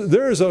there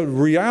is a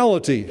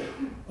reality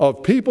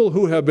of people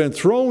who have been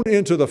thrown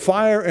into the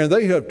fire, and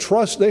they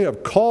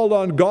have called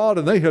on God,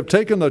 and they have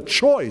taken the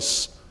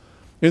choice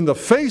in the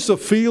face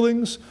of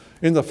feelings,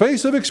 in the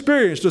face of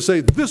experience, to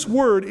say, this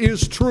word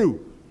is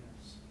true.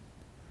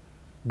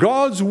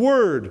 God's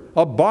word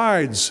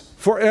abides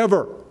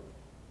forever.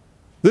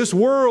 This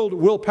world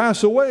will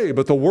pass away,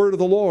 but the word of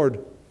the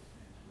Lord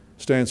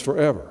stands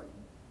forever.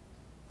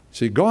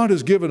 See, God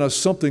has given us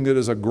something that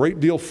is a great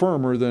deal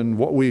firmer than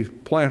what we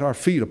plant our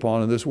feet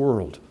upon in this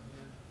world.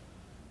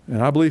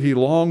 And I believe He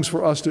longs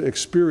for us to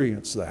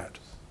experience that.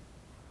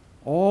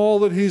 All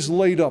that He's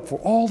laid up for,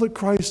 all that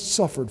Christ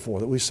suffered for,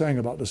 that we sang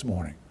about this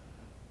morning.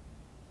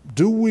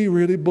 Do we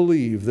really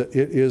believe that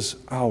it is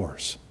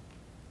ours?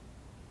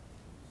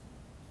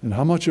 And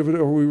how much of it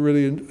are we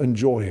really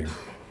enjoying?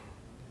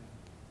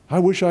 I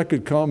wish I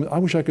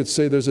could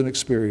say there's an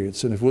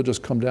experience, and if we'll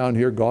just come down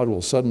here, God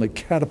will suddenly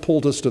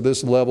catapult us to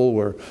this level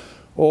where,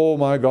 oh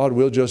my God,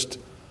 we'll just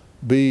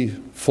be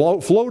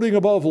floating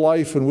above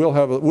life, and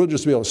we'll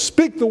just be able to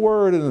speak the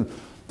word, and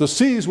the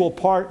seas will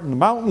part and the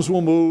mountains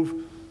will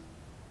move.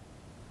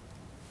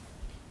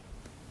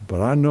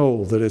 But I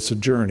know that it's a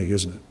journey,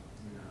 isn't it?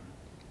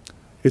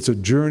 It's a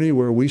journey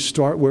where we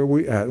start where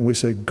we're at and we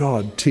say,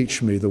 God,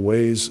 teach me the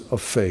ways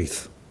of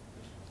faith.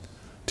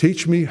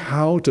 Teach me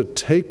how to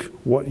take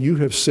what you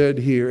have said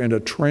here and to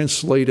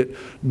translate it,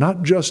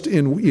 not just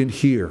in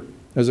here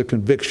as a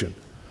conviction,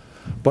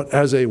 but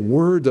as a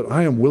word that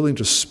I am willing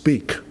to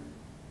speak.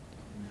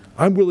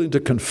 I'm willing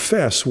to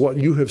confess what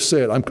you have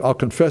said. I'll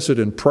confess it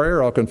in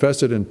prayer. I'll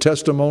confess it in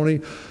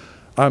testimony.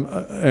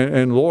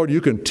 And Lord,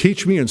 you can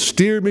teach me and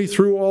steer me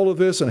through all of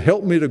this and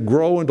help me to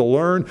grow and to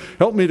learn.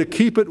 Help me to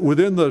keep it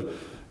within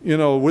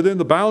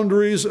the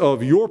boundaries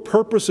of your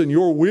purpose and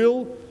your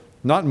will,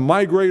 not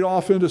migrate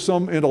off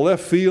into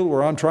left field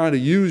where I'm trying to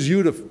use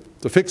you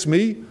to fix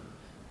me,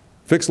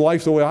 fix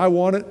life the way I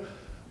want it.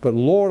 But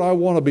Lord, I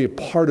want to be a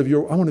part of I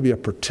want to be a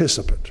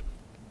participant.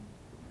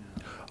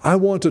 I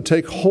want to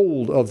take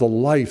hold of the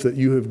life that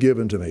you have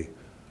given to me.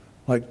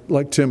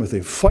 Like Timothy,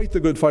 fight the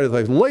good fight of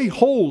faith. Lay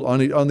hold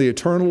on the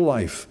eternal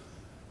life.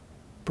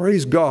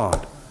 Praise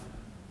God.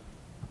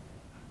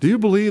 Do you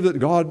believe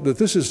that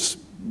this is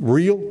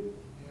real?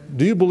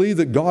 Do you believe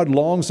that God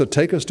longs to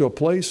take us to a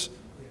place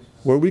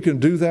where we can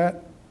do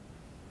that?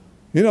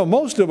 You know,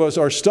 most of us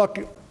are stuck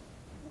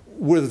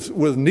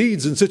with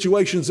needs and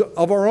situations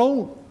of our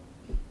own.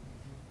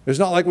 It's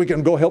not like we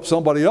can go help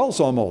somebody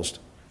else almost.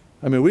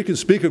 I mean, we can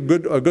speak a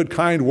good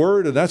kind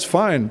word, and that's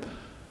fine.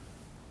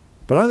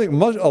 But I think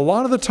a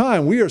lot of the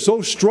time we are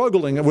so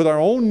struggling with our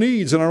own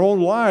needs and our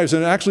own lives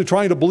and actually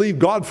trying to believe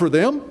God for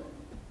them.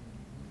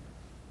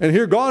 And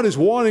here God is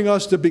wanting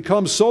us to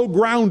become so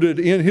grounded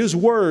in His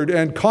Word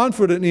and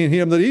confident in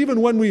Him that even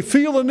when we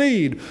feel the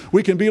need,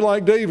 we can be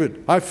like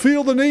David. I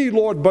feel the need,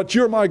 Lord, but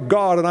you're my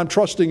God and I'm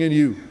trusting in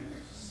you.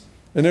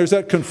 And there's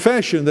that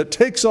confession that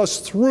takes us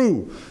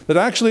through, that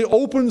actually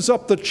opens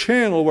up the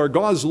channel where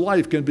God's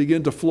life can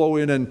begin to flow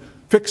in and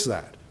fix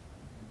that.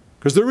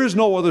 Because there is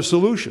no other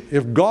solution.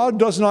 If God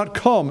does not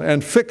come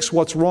and fix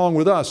what's wrong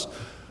with us,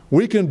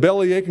 we can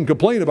bellyache and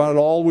complain about it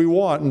all we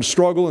want and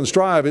struggle and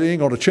strive. It ain't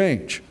going to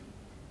change.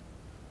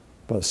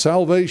 But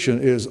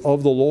salvation is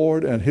of the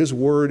Lord, and His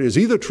Word is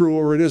either true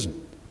or it isn't.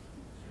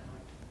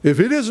 If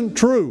it isn't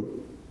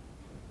true,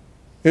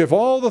 if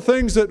all the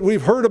things that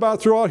we've heard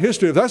about throughout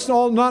history, if that's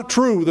all not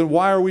true, then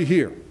why are we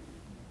here?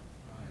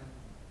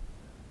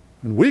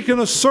 And we can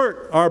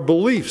assert our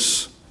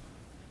beliefs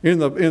in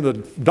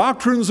the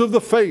doctrines of the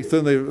faith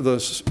and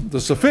the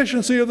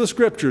sufficiency of the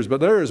Scriptures,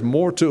 but there is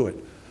more to it.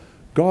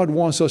 God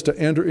wants us to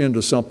enter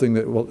into something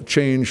that will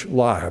change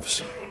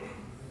lives.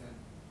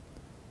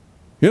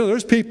 You know,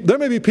 there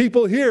may be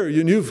people here,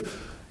 and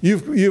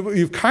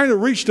you've kind of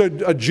reached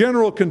a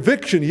general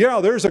conviction. Yeah,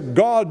 there's a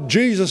God.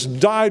 Jesus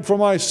died for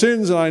my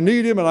sins, and I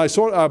need Him, and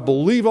I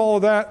believe all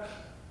of that.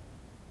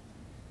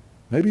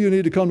 Maybe you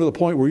need to come to the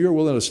point where you're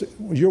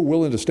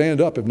willing to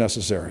stand up if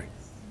necessary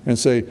and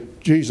say,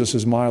 Jesus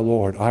is my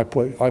Lord. I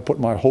put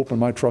my hope and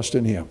my trust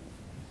in Him.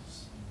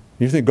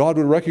 You think God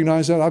would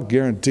recognize that? I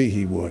guarantee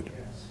He would.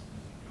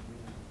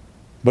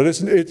 But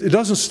it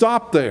doesn't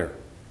stop there.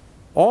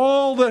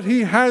 All that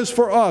He has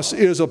for us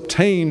is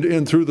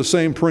obtained through the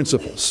same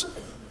principles.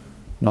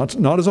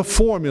 Not as a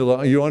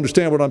formula, you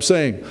understand what I'm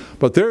saying.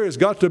 But there has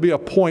got to be a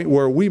point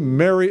where we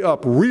marry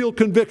up real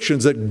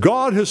convictions that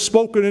God has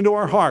spoken into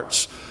our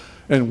hearts,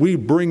 and we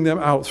bring them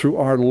out through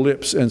our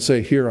lips and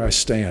say, here I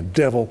stand.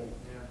 Devil,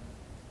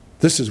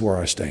 this is where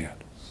I stand.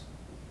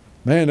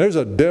 Man, there's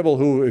a devil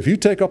who, if you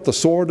take up the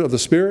sword of the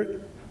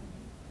Spirit,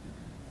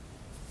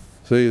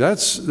 see,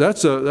 that's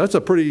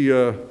a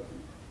pretty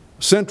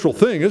central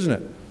thing, isn't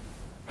it?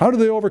 How do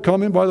they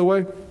overcome him, by the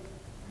way?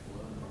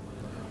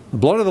 The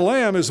blood of the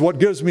Lamb is what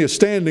gives me a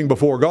standing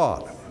before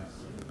God.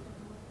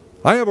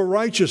 I have a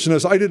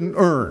righteousness I didn't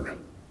earn.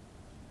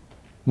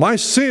 My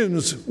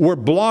sins were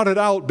blotted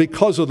out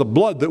because of the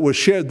blood that was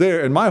shed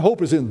there, and my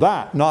hope is in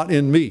that, not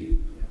in me.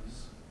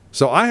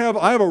 So I have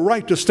a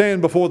right to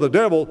stand before the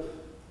devil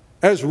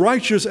as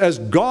righteous as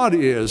God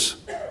is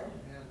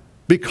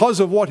because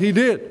of what he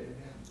did.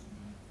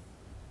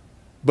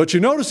 But you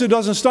notice it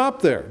doesn't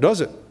stop there,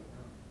 does it?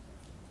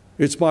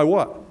 It's by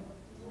what?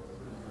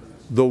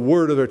 The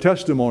word of their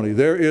testimony.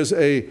 There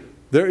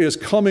is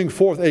coming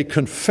forth a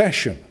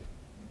confession.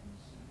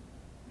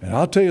 And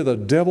I'll tell you, the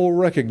devil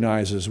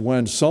recognizes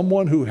when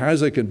someone who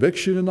has a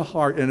conviction in the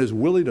heart and is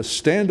willing to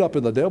stand up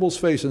in the devil's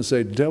face and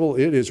say, devil,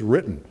 it is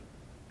written.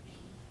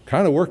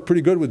 Kind of worked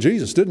pretty good with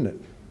Jesus, didn't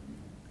it?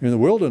 In the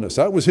wilderness.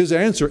 That was his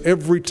answer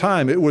every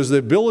time. It was the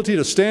ability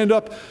to stand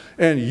up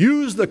and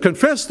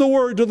confess the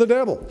word to the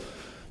devil.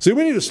 See,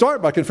 we need to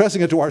start by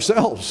confessing it to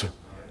ourselves.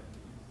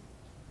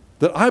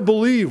 That I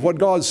believe what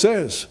God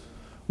says.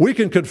 We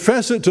can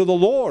confess it to the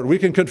Lord. We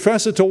can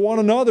confess it to one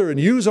another and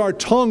use our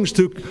tongues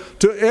to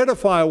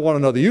edify one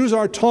another. Use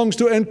our tongues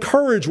to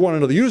encourage one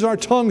another. Use our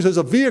tongues as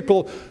a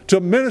vehicle to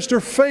minister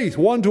faith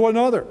one to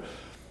another.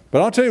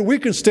 But I'll tell you, we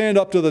can stand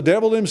up to the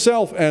devil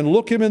himself and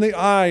look him in the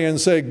eye and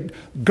say,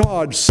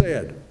 God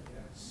said.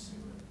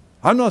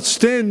 I'm not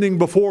standing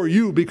before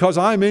you because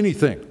I'm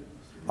anything.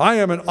 I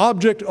am an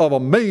object of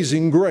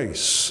amazing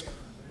grace.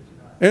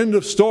 End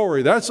of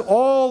story. That's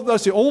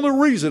the only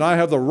reason I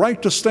have the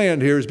right to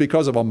stand here is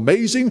because of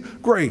amazing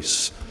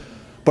grace.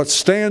 But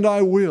stand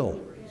I will.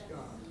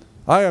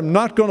 I am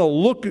not going to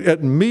look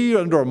at me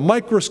under a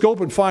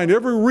microscope and find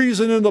every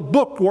reason in the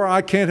book where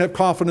I can't have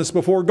confidence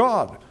before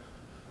God.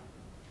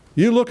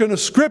 You look in the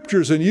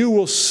scriptures and you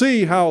will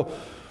see how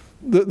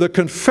the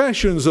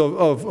confessions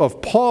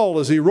of Paul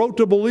as he wrote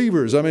to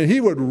believers. I mean, he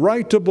would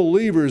write to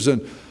believers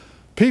and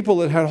people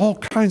that had all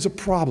kinds of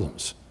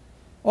problems.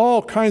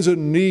 All kinds of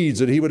needs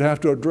that he would have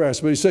to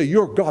address. But he'd say,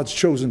 you're God's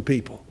chosen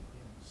people.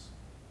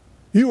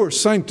 You are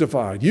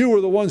sanctified. You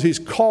are the ones he's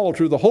called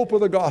through the hope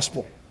of the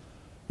gospel.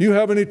 You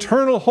have an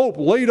eternal hope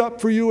laid up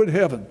for you in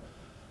heaven.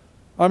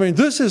 I mean,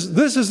 this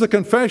is the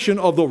confession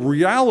of the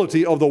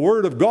reality of the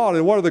Word of God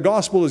and where the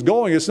gospel is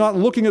going. It's not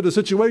looking at the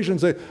situation and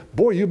say,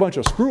 boy, you bunch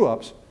of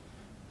screw-ups.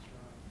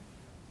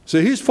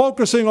 See, he's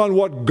focusing on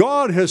what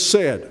God has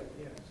said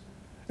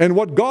and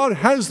what God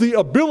has the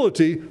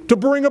ability to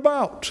bring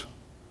about.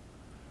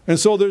 And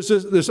so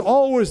there's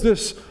always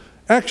this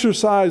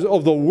exercise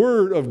of the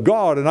Word of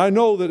God. And I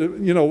know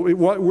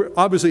that,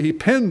 obviously he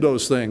penned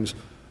those things.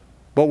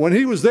 But when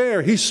he was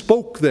there, he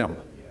spoke them.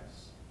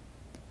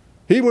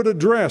 He would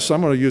address,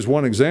 I'm going to use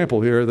one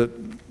example here that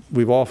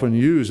we've often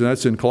used, and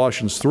that's in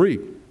Colossians 3.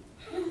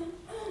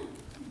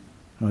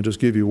 I'll just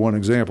give you one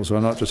example so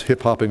I'm not just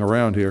hip-hopping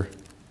around here.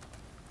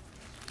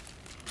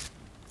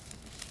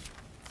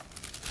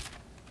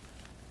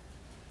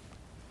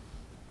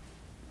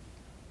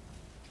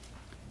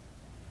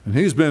 And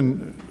he's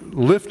been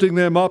lifting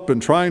them up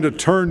and trying to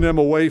turn them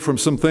away from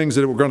some things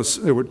that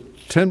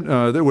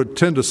would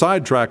tend to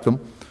sidetrack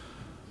them.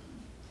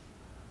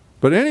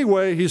 But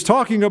anyway, he's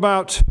talking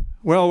about,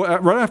 well,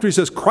 right after he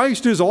says,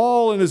 Christ is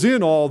all and is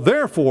in all,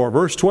 therefore,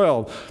 verse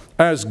 12,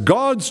 as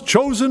God's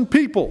chosen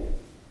people.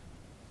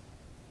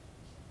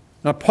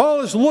 Now,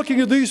 Paul is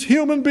looking at these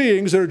human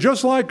beings that are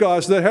just like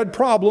us, that had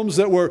problems,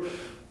 there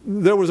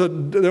was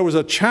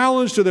a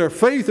challenge to their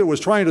faith that was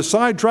trying to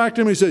sidetrack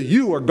them. He said,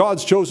 you are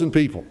God's chosen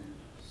people.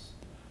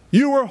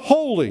 You are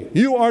holy.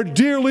 You are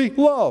dearly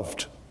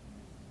loved.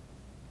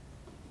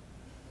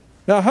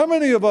 Now, how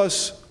many of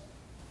us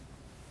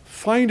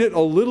find it a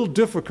little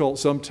difficult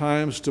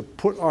sometimes to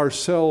put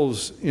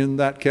ourselves in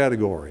that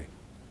category?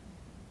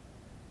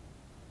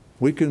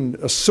 We can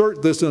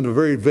assert this in a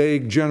very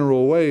vague,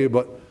 general way,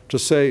 but to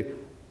say,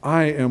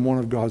 I am one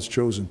of God's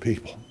chosen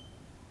people.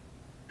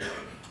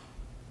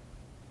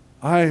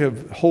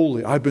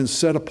 I've been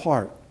set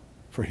apart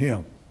for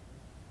Him.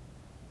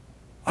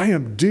 I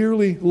am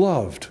dearly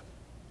loved.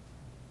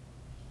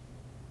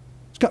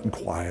 It's gotten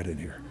quiet in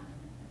here.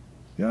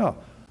 Yeah.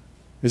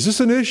 Is this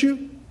an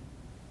issue?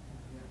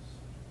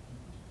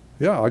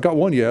 Yeah, I got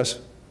one yes.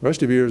 The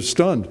rest of you are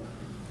stunned.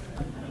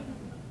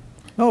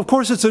 No, of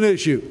course it's an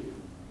issue.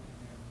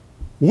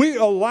 We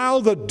allow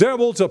the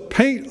devil to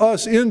paint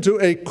us into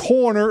a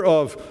corner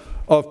of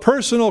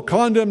personal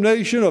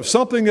condemnation, of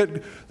something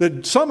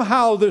that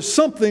somehow there's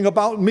something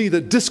about me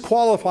that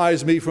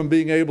disqualifies me from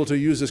being able to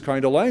use this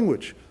kind of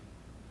language.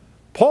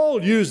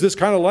 Paul used this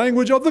kind of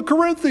language of the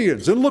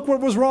Corinthians, and look what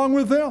was wrong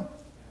with them.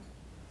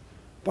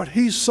 But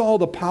he saw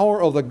the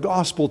power of the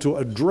gospel to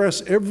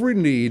address every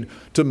need,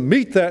 to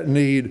meet that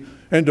need,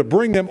 and to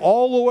bring them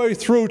all the way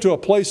through to a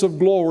place of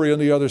glory on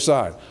the other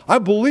side. I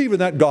believe in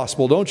that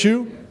gospel, don't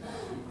you?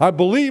 I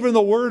believe in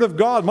the Word of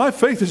God. My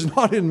faith is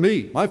not in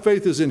me. My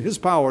faith is in His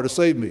power to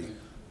save me.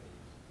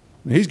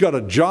 He's got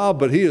a job,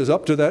 but He is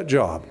up to that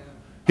job.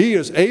 He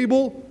is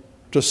able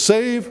to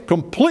save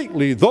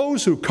completely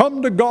those who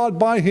come to God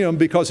by Him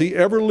because He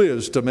ever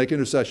lives to make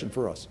intercession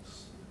for us.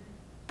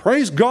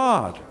 Praise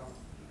God.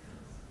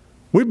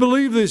 We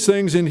believe these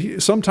things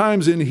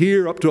sometimes in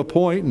here up to a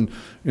point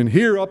and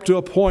here up to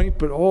a point,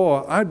 but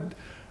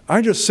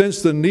I just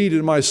sense the need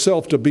in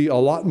myself to be a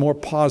lot more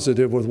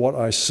positive with what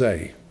I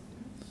say.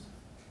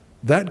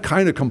 that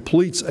kind of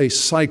completes a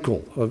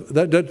cycle.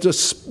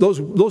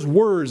 Those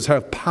words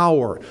have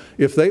power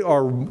if they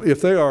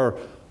are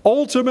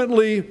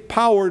ultimately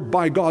powered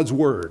by God's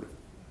Word.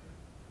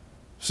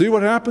 See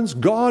what happens?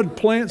 God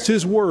plants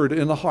His Word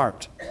in the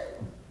heart.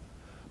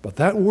 But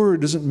that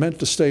Word isn't meant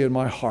to stay in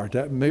my heart.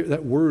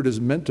 That Word is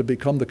meant to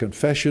become the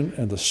confession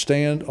and the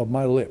stand of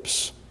my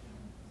lips.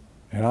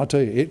 And I'll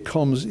tell you, it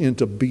comes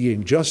into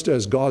being just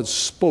as God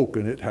spoke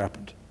and it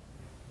happened.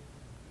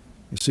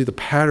 You see the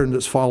pattern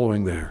that's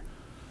following there.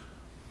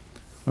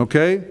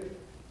 Okay?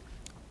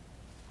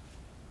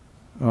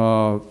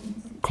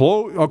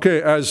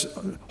 As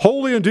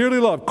holy and dearly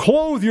loved,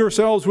 clothe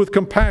yourselves with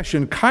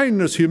compassion,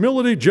 kindness,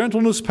 humility,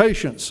 gentleness,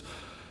 patience.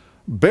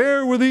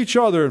 Bear with each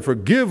other and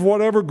forgive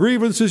whatever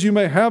grievances you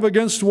may have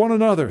against one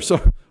another.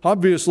 So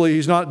obviously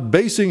he's not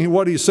basing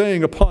what he's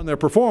saying upon their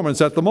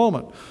performance at the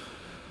moment.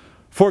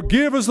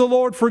 Forgive as the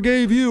Lord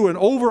forgave you, and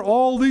over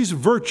all these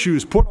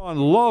virtues put on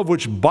love,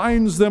 which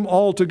binds them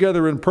all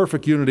together in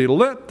perfect unity.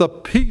 Let the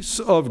peace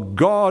of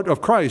God,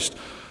 of Christ,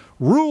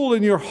 rule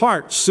in your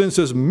hearts, since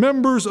as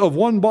members of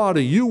one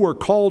body you were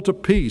called to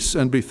peace,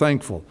 and be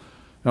thankful.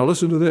 Now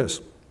listen to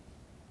this.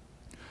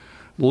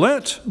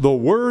 Let the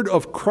word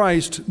of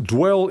Christ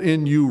dwell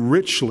in you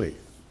richly.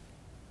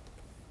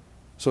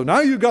 So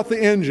now you've got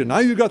the engine, now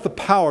you've got the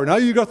power, now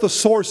you've got the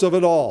source of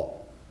it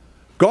all.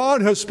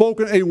 God has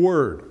spoken a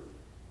word.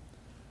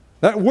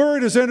 That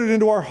word has entered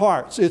into our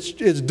hearts.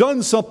 It's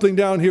done something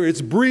down here.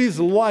 It's breathed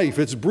life.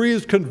 It's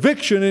breathed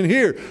conviction in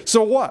here.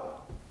 So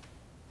what?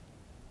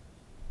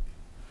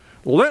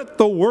 Let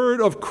the word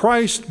of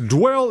Christ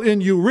dwell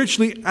in you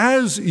richly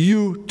as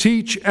you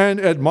teach and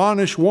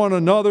admonish one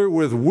another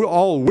with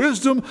all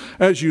wisdom,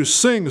 as you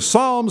sing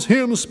psalms,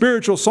 hymns,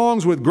 spiritual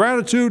songs with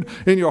gratitude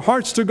in your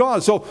hearts to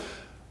God. So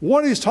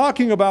what he's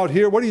talking about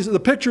here, the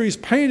picture he's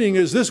painting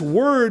is this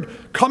word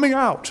coming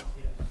out.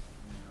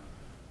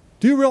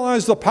 Do you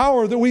realize the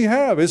power that we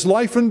have? It's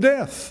life and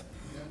death.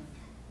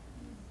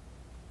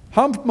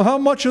 How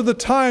much of the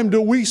time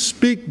do we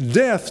speak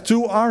death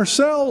to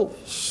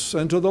ourselves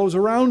and to those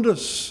around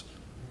us?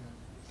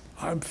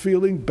 I'm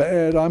feeling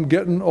bad. I'm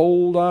getting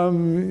old.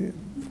 I'm,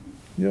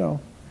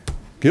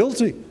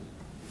 guilty.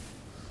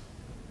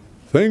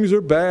 Things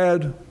are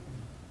bad.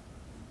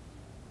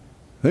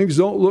 Things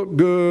don't look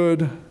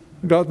good.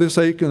 I got this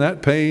ache and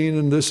that pain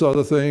and this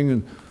other thing.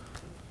 And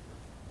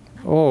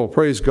oh,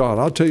 praise God.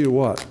 I'll tell you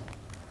what.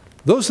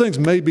 Those things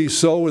may be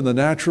so in the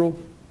natural,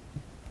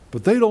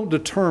 but they don't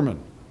determine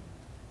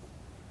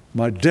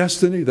my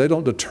destiny. They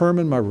don't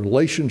determine my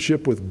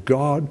relationship with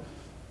God.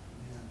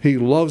 He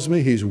loves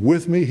me. He's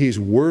with me. He's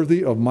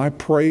worthy of my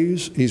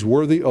praise. He's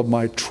worthy of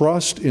my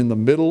trust in the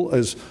middle,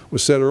 as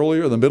was said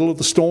earlier, in the middle of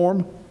the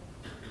storm.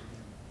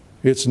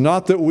 It's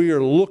not that we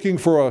are looking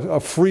for a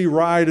free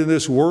ride in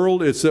this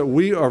world. It's that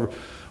we are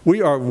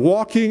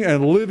walking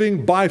and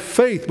living by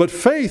faith, but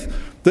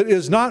faith that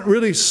is not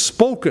really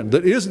spoken,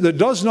 that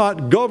does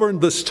not govern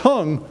this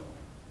tongue,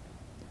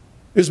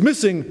 is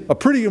missing a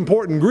pretty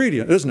important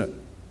ingredient, isn't it?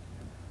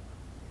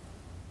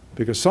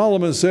 Because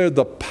Solomon said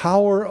the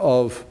power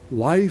of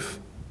life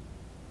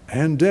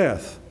and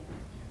death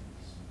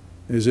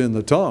is in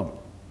the tongue.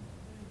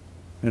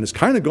 And it's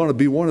kind of going to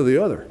be one or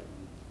the other.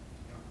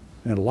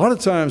 And a lot of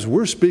times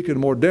we're speaking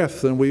more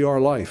death than we are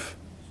life.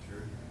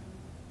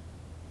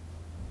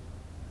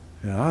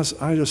 And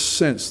I just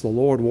sense the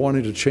Lord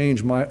wanting to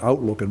change my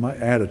outlook and my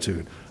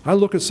attitude. I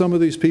look at some of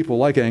these people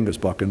like Angus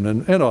Buchan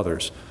and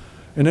others,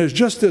 and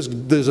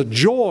there's a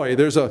joy,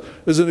 there's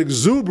an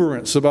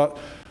exuberance about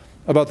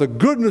the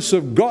goodness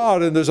of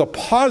God, and there's a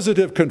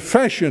positive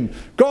confession.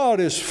 God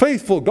is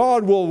faithful.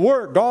 God will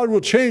work. God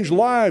will change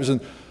lives.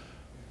 And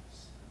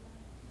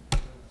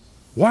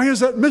why is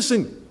that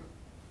missing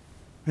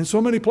in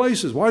so many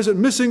places? Why is it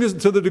missing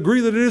to the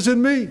degree that it is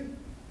in me?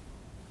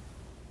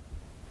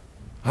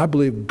 I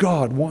believe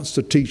God wants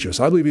to teach us.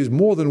 I believe He's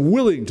more than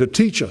willing to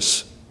teach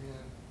us.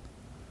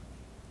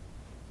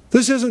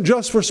 This isn't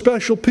just for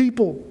special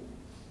people.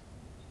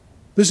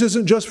 This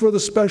isn't just for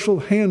the special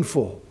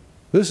handful.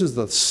 This is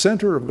the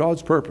center of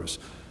God's purpose.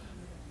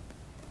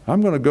 I'm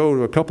going to go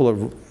to a couple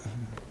of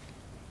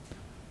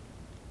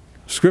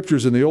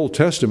scriptures in the Old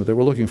Testament that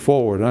we're looking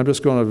forward, and I'm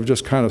just going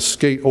to kind of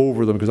skate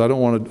over them because I don't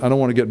want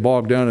to get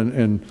bogged down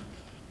and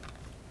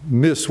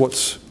miss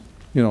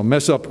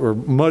mess up or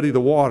muddy the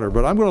water.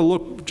 But I'm going to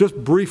look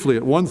just briefly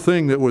at one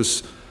thing that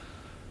was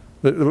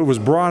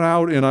brought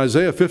out in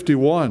Isaiah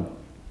 51.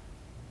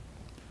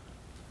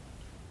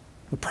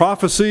 The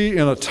prophecy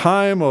in a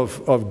time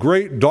of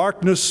great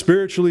darkness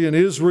spiritually in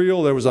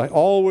Israel. There was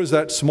always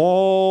that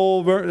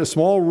small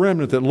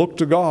remnant that looked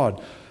to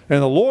God.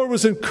 And the Lord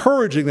was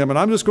encouraging them. And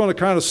I'm just going to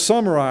kind of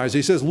summarize.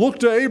 He says, look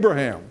to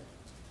Abraham.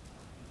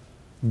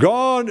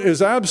 God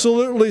is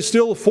absolutely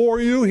still for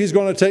you. He's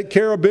going to take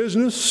care of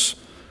business.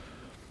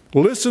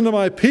 Listen to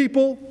my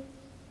people.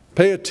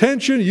 Pay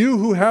attention, you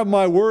who have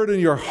my word in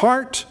your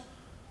heart.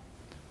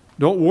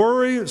 Don't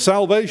worry,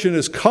 salvation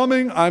is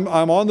coming. I'm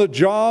on the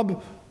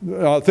job.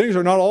 Things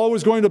are not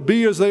always going to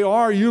be as they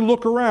are. You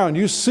look around.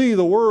 You see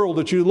the world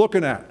that you're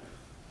looking at.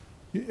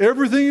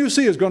 Everything you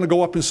see is going to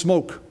go up in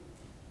smoke.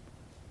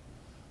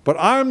 But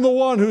I'm the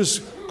one who's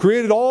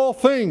created all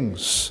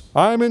things.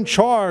 I'm in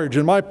charge,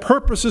 and my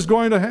purpose is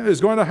going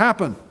to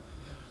happen.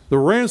 The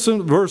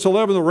ransom, verse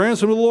 11, the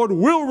ransom of the Lord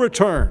will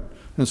return,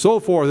 and so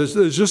forth.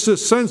 There's just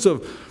this sense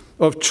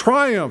of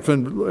triumph,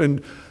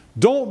 and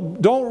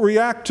don't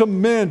react to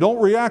men.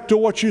 Don't react to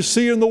what you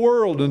see in the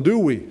world, and do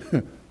we?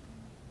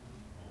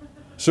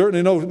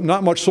 Certainly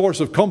not much source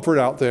of comfort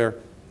out there.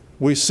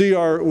 We see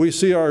our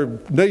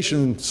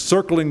nation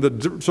circling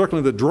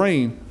the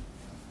drain,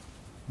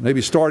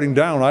 maybe starting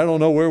down. I don't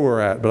know where we're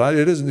at, but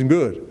it isn't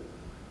good.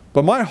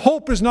 But my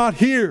hope is not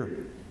here.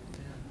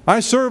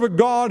 I serve a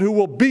God who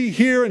will be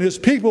here, and His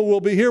people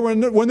will be here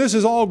when this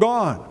is all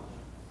gone.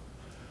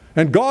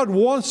 And God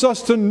wants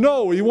us to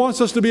know, He wants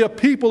us to be a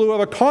people who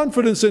have a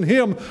confidence in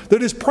Him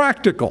that is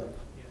practical,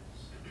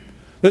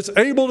 that's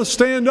able to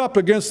stand up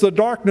against the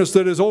darkness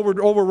that is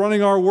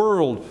overrunning our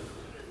world.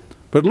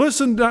 But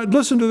listen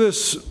to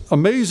this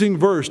amazing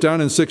verse down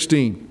in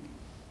 16.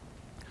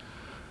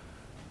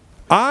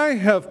 I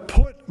have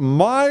put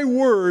my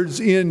words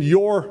in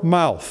your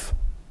mouth.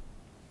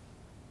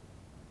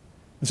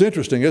 It's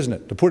interesting, isn't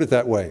it, to put it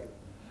that way?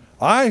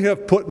 I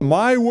have put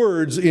my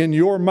words in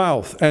your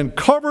mouth and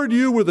covered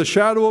you with the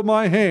shadow of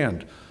my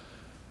hand.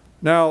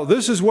 Now,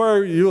 this is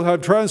where you'll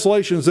have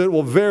translations that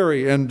will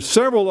vary, and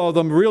several of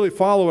them really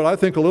follow it, I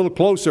think, a little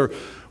closer,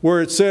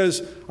 where it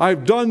says,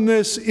 I've done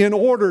this in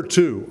order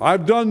to.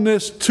 I've done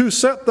this to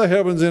set the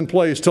heavens in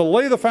place, to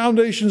lay the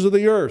foundations of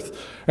the earth,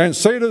 and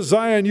say to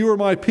Zion, you are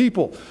my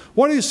people.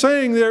 What he's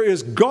saying there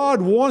is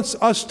God wants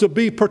us to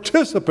be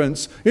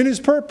participants in His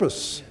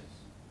purpose.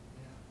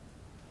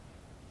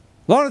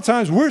 A lot of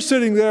times we're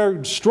sitting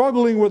there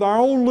struggling with our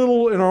own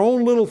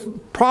little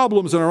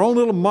problems in our own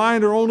little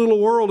mind, our own little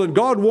world, and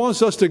God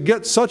wants us to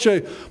get such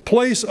a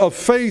place of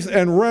faith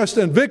and rest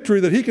and victory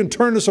that He can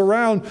turn us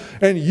around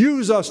and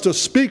use us to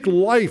speak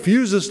life,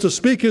 use us to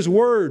speak His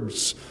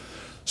words.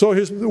 So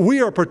we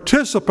are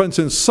participants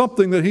in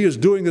something that He is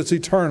doing that's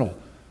eternal.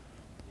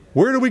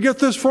 Where do we get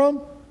this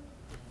from?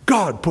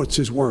 God puts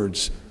His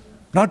words,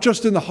 not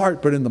just in the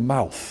heart, but in the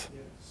mouth.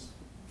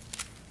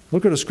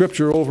 Look at a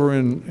scripture over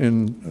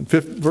in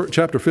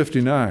chapter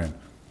 59.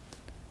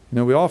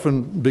 We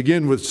often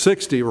begin with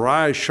 60,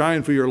 rise,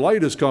 shine, for your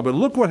light has come. But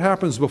look what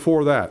happens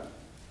before that.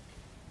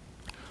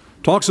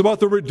 Talks about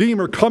the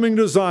Redeemer coming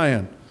to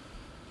Zion.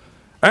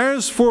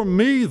 As for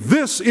me,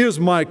 this is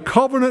my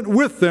covenant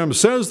with them,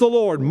 says the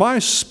Lord. My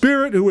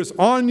Spirit who is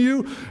on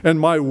you, and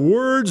my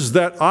words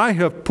that I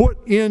have put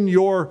in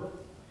your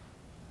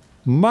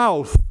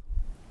mouth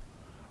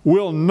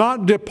will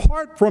not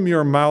depart from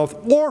your mouth,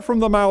 or from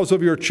the mouths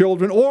of your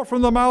children, or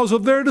from the mouths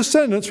of their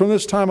descendants from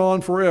this time on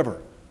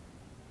forever.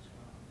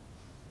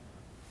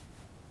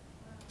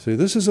 See,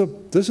 this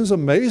is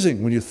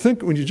amazing when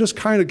you just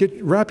kind of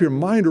wrap your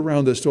mind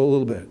around this a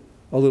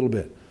little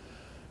bit.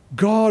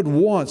 God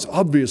wants,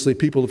 obviously,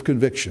 people of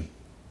conviction.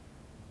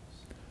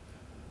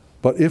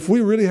 But if we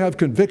really have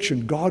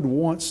conviction, God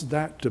wants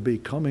that to be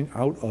coming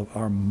out of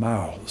our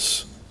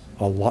mouths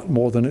a lot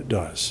more than it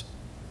does.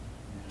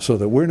 So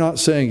that we're not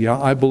saying,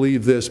 yeah, I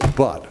believe this,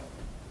 but.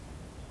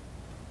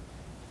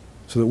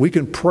 So that we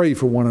can pray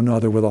for one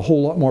another with a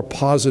whole lot more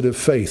positive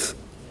faith.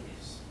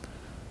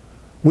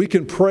 We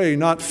can pray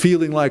not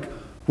feeling like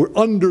we're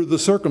under the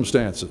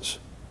circumstances.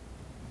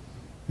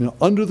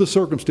 Under the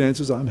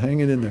circumstances, I'm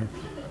hanging in there.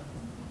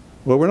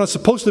 Well, we're not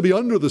supposed to be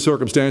under the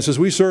circumstances.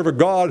 We serve a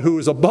God who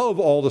is above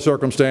all the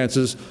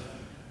circumstances.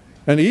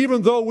 And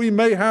even though we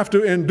may have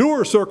to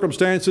endure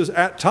circumstances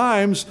at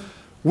times,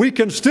 we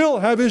can still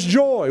have His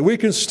joy. We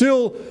can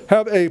still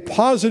have a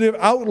positive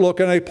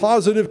outlook and a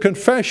positive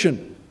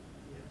confession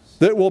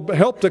that will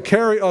help to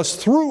carry us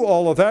through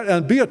all of that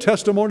and be a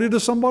testimony to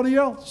somebody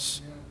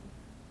else.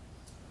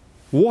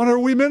 What are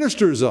we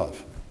ministers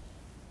of?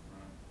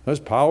 There's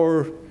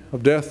power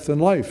of death and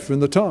life in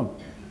the tongue.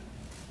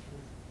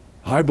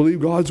 I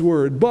believe God's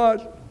word,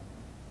 but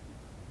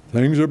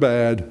things are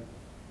bad.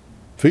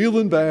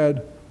 Feeling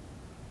bad.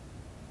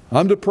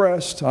 I'm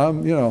depressed.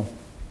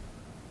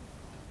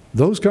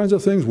 Those kinds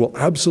of things will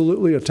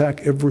absolutely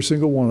attack every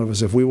single one of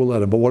us if we will let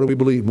them. But what do we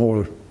believe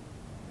more?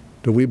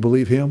 Do we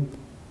believe Him?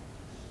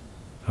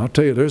 I'll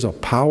tell you, there's a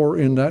power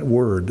in that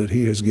word that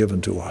He has given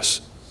to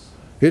us.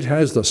 It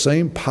has the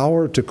same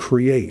power to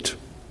create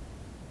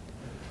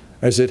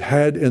as it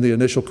had in the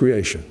initial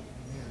creation,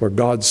 where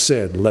God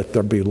said, let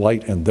there be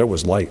light, and there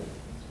was light.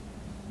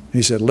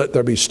 He said, let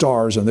there be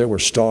stars, and there were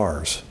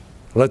stars.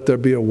 Let there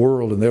be a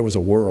world, and there was a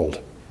world.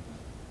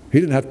 He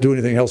didn't have to do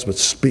anything else but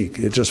speak.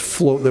 It just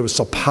flowed. There was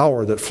a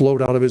power that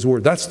flowed out of His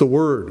word. That's the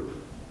word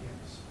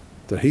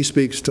that He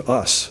speaks to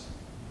us.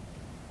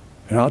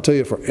 And I'll tell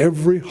you, for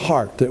every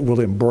heart that will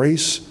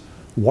embrace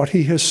what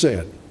He has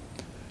said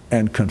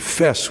and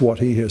confess what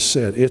He has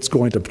said, it's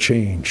going to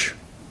change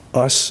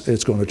us.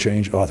 It's going to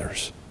change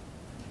others.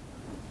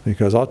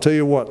 Because I'll tell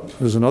you what,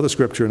 there's another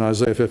scripture in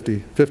Isaiah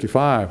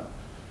 55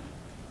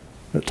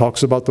 that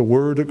talks about the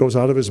word that goes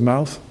out of His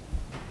mouth.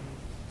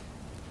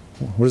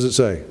 What does it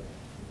say?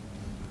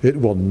 It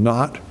will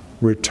not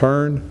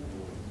return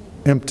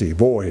empty,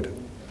 void.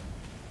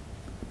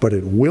 But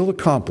it will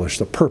accomplish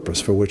the purpose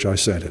for which I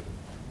sent it.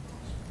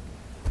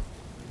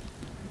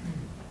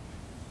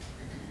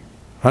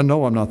 I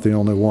know I'm not the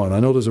only one. I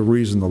know there's a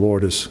reason the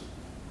Lord has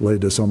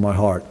laid this on my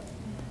heart.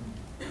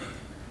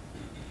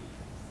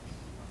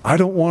 I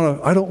don't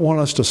want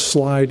us to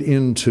slide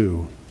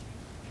into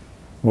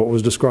what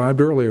was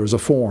described earlier as a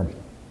form,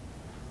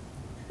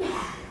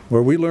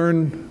 where we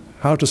learn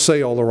how to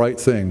say all the right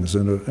things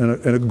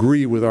and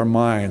agree with our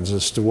minds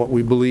as to what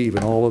we believe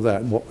and all of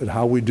that and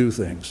how we do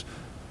things.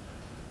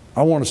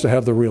 I want us to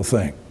have the real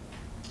thing.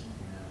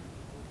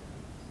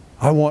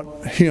 I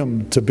want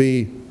Him to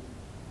be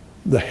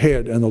the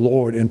head and the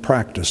Lord in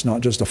practice,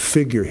 not just a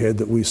figurehead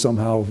that we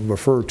somehow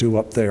refer to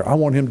up there. I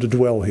want Him to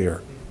dwell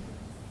here.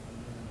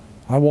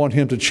 I want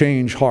Him to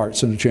change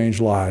hearts and to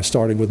change lives,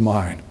 starting with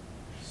mine.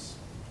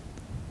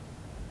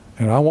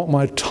 And I want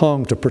my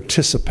tongue to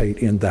participate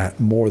in that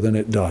more than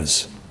it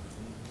does.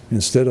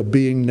 Instead of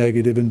being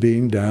negative and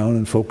being down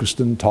and focused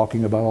and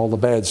talking about all the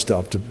bad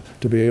stuff,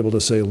 to be able to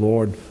say,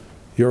 Lord,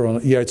 you're on,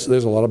 there's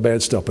a lot of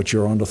bad stuff, but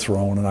you're on the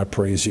throne, and I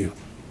praise you.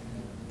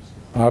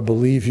 I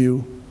believe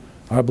you.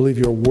 I believe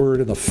your word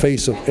in the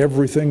face of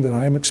everything that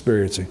I am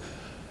experiencing.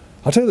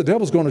 I'll tell you, the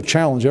devil's going to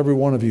challenge every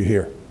one of you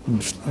here,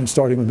 and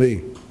starting with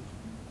me.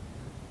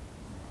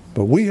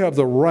 But we have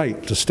the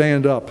right to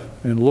stand up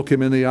and look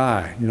him in the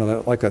eye. You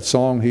know, like that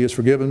song, He Has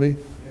Forgiven Me?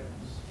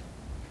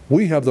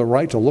 We have the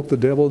right to look the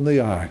devil in the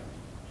eye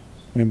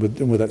and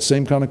with that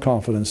same kind of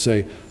confidence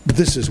say,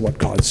 this is what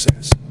God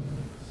says.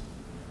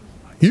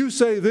 You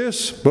say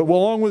this, but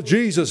along with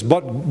Jesus,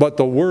 but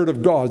the Word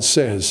of God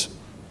says,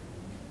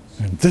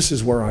 and this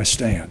is where I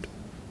stand.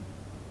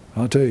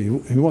 I'll tell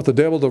you, you want the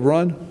devil to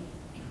run?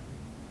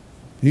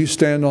 You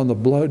stand on the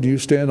blood, you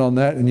stand on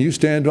that, and you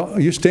stand,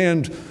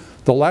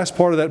 the last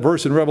part of that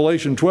verse in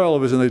Revelation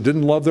 12 is, and they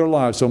didn't love their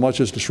lives so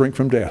much as to shrink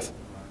from death.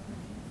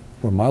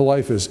 Well, my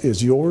life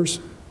is yours.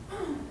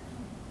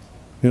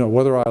 You know,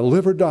 whether I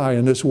live or die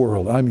in this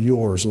world, I'm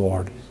yours,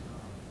 Lord.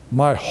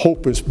 My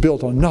hope is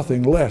built on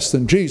nothing less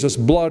than Jesus'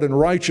 blood and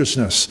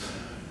righteousness.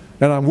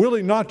 And I'm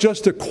willing not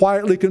just to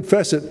quietly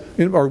confess it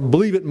or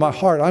believe it in my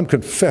heart. I'm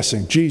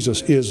confessing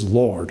Jesus is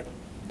Lord.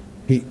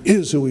 He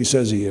is who He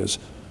says He is.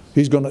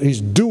 He's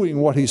doing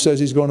what He says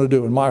He's going to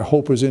do, and my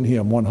hope is in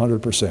Him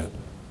 100%.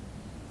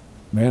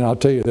 Man, I'll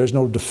tell you, there's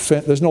no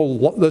defense,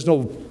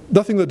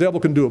 nothing the devil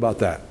can do about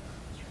that,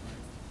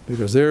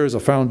 because there is a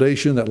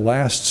foundation that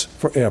lasts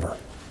forever.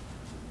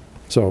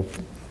 So,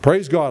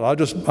 praise God.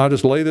 I'll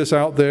just lay this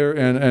out there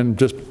and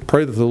just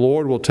pray that the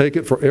Lord will take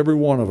it for every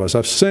one of us.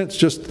 I've sensed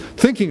just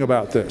thinking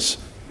about this.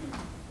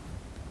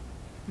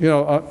 You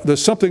know,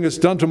 there's something that's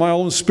done to my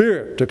own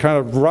spirit to kind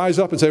of rise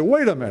up and say,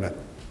 wait a minute.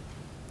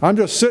 I'm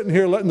just sitting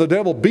here letting the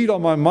devil beat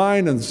on my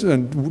mind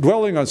and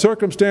dwelling on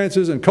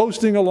circumstances and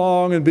coasting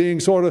along and being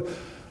sort of,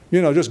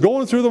 you know, just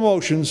going through the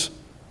motions,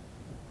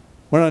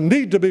 when I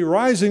need to be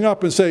rising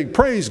up and saying,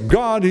 praise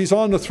God, He's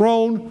on the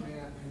throne.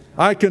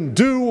 I can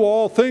do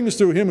all things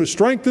through Him who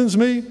strengthens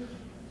me.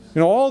 You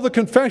know, all the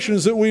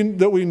confessions that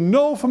we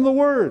know from the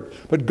Word.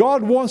 But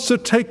God wants to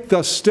take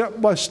the step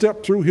by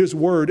step through His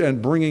Word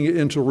and bringing it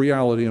into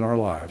reality in our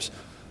lives.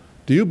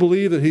 Do you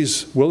believe that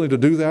He's willing to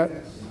do that?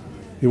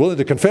 You're willing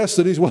to confess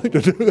that He's willing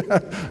to do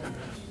that?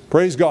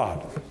 Praise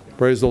God.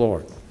 Praise the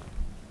Lord.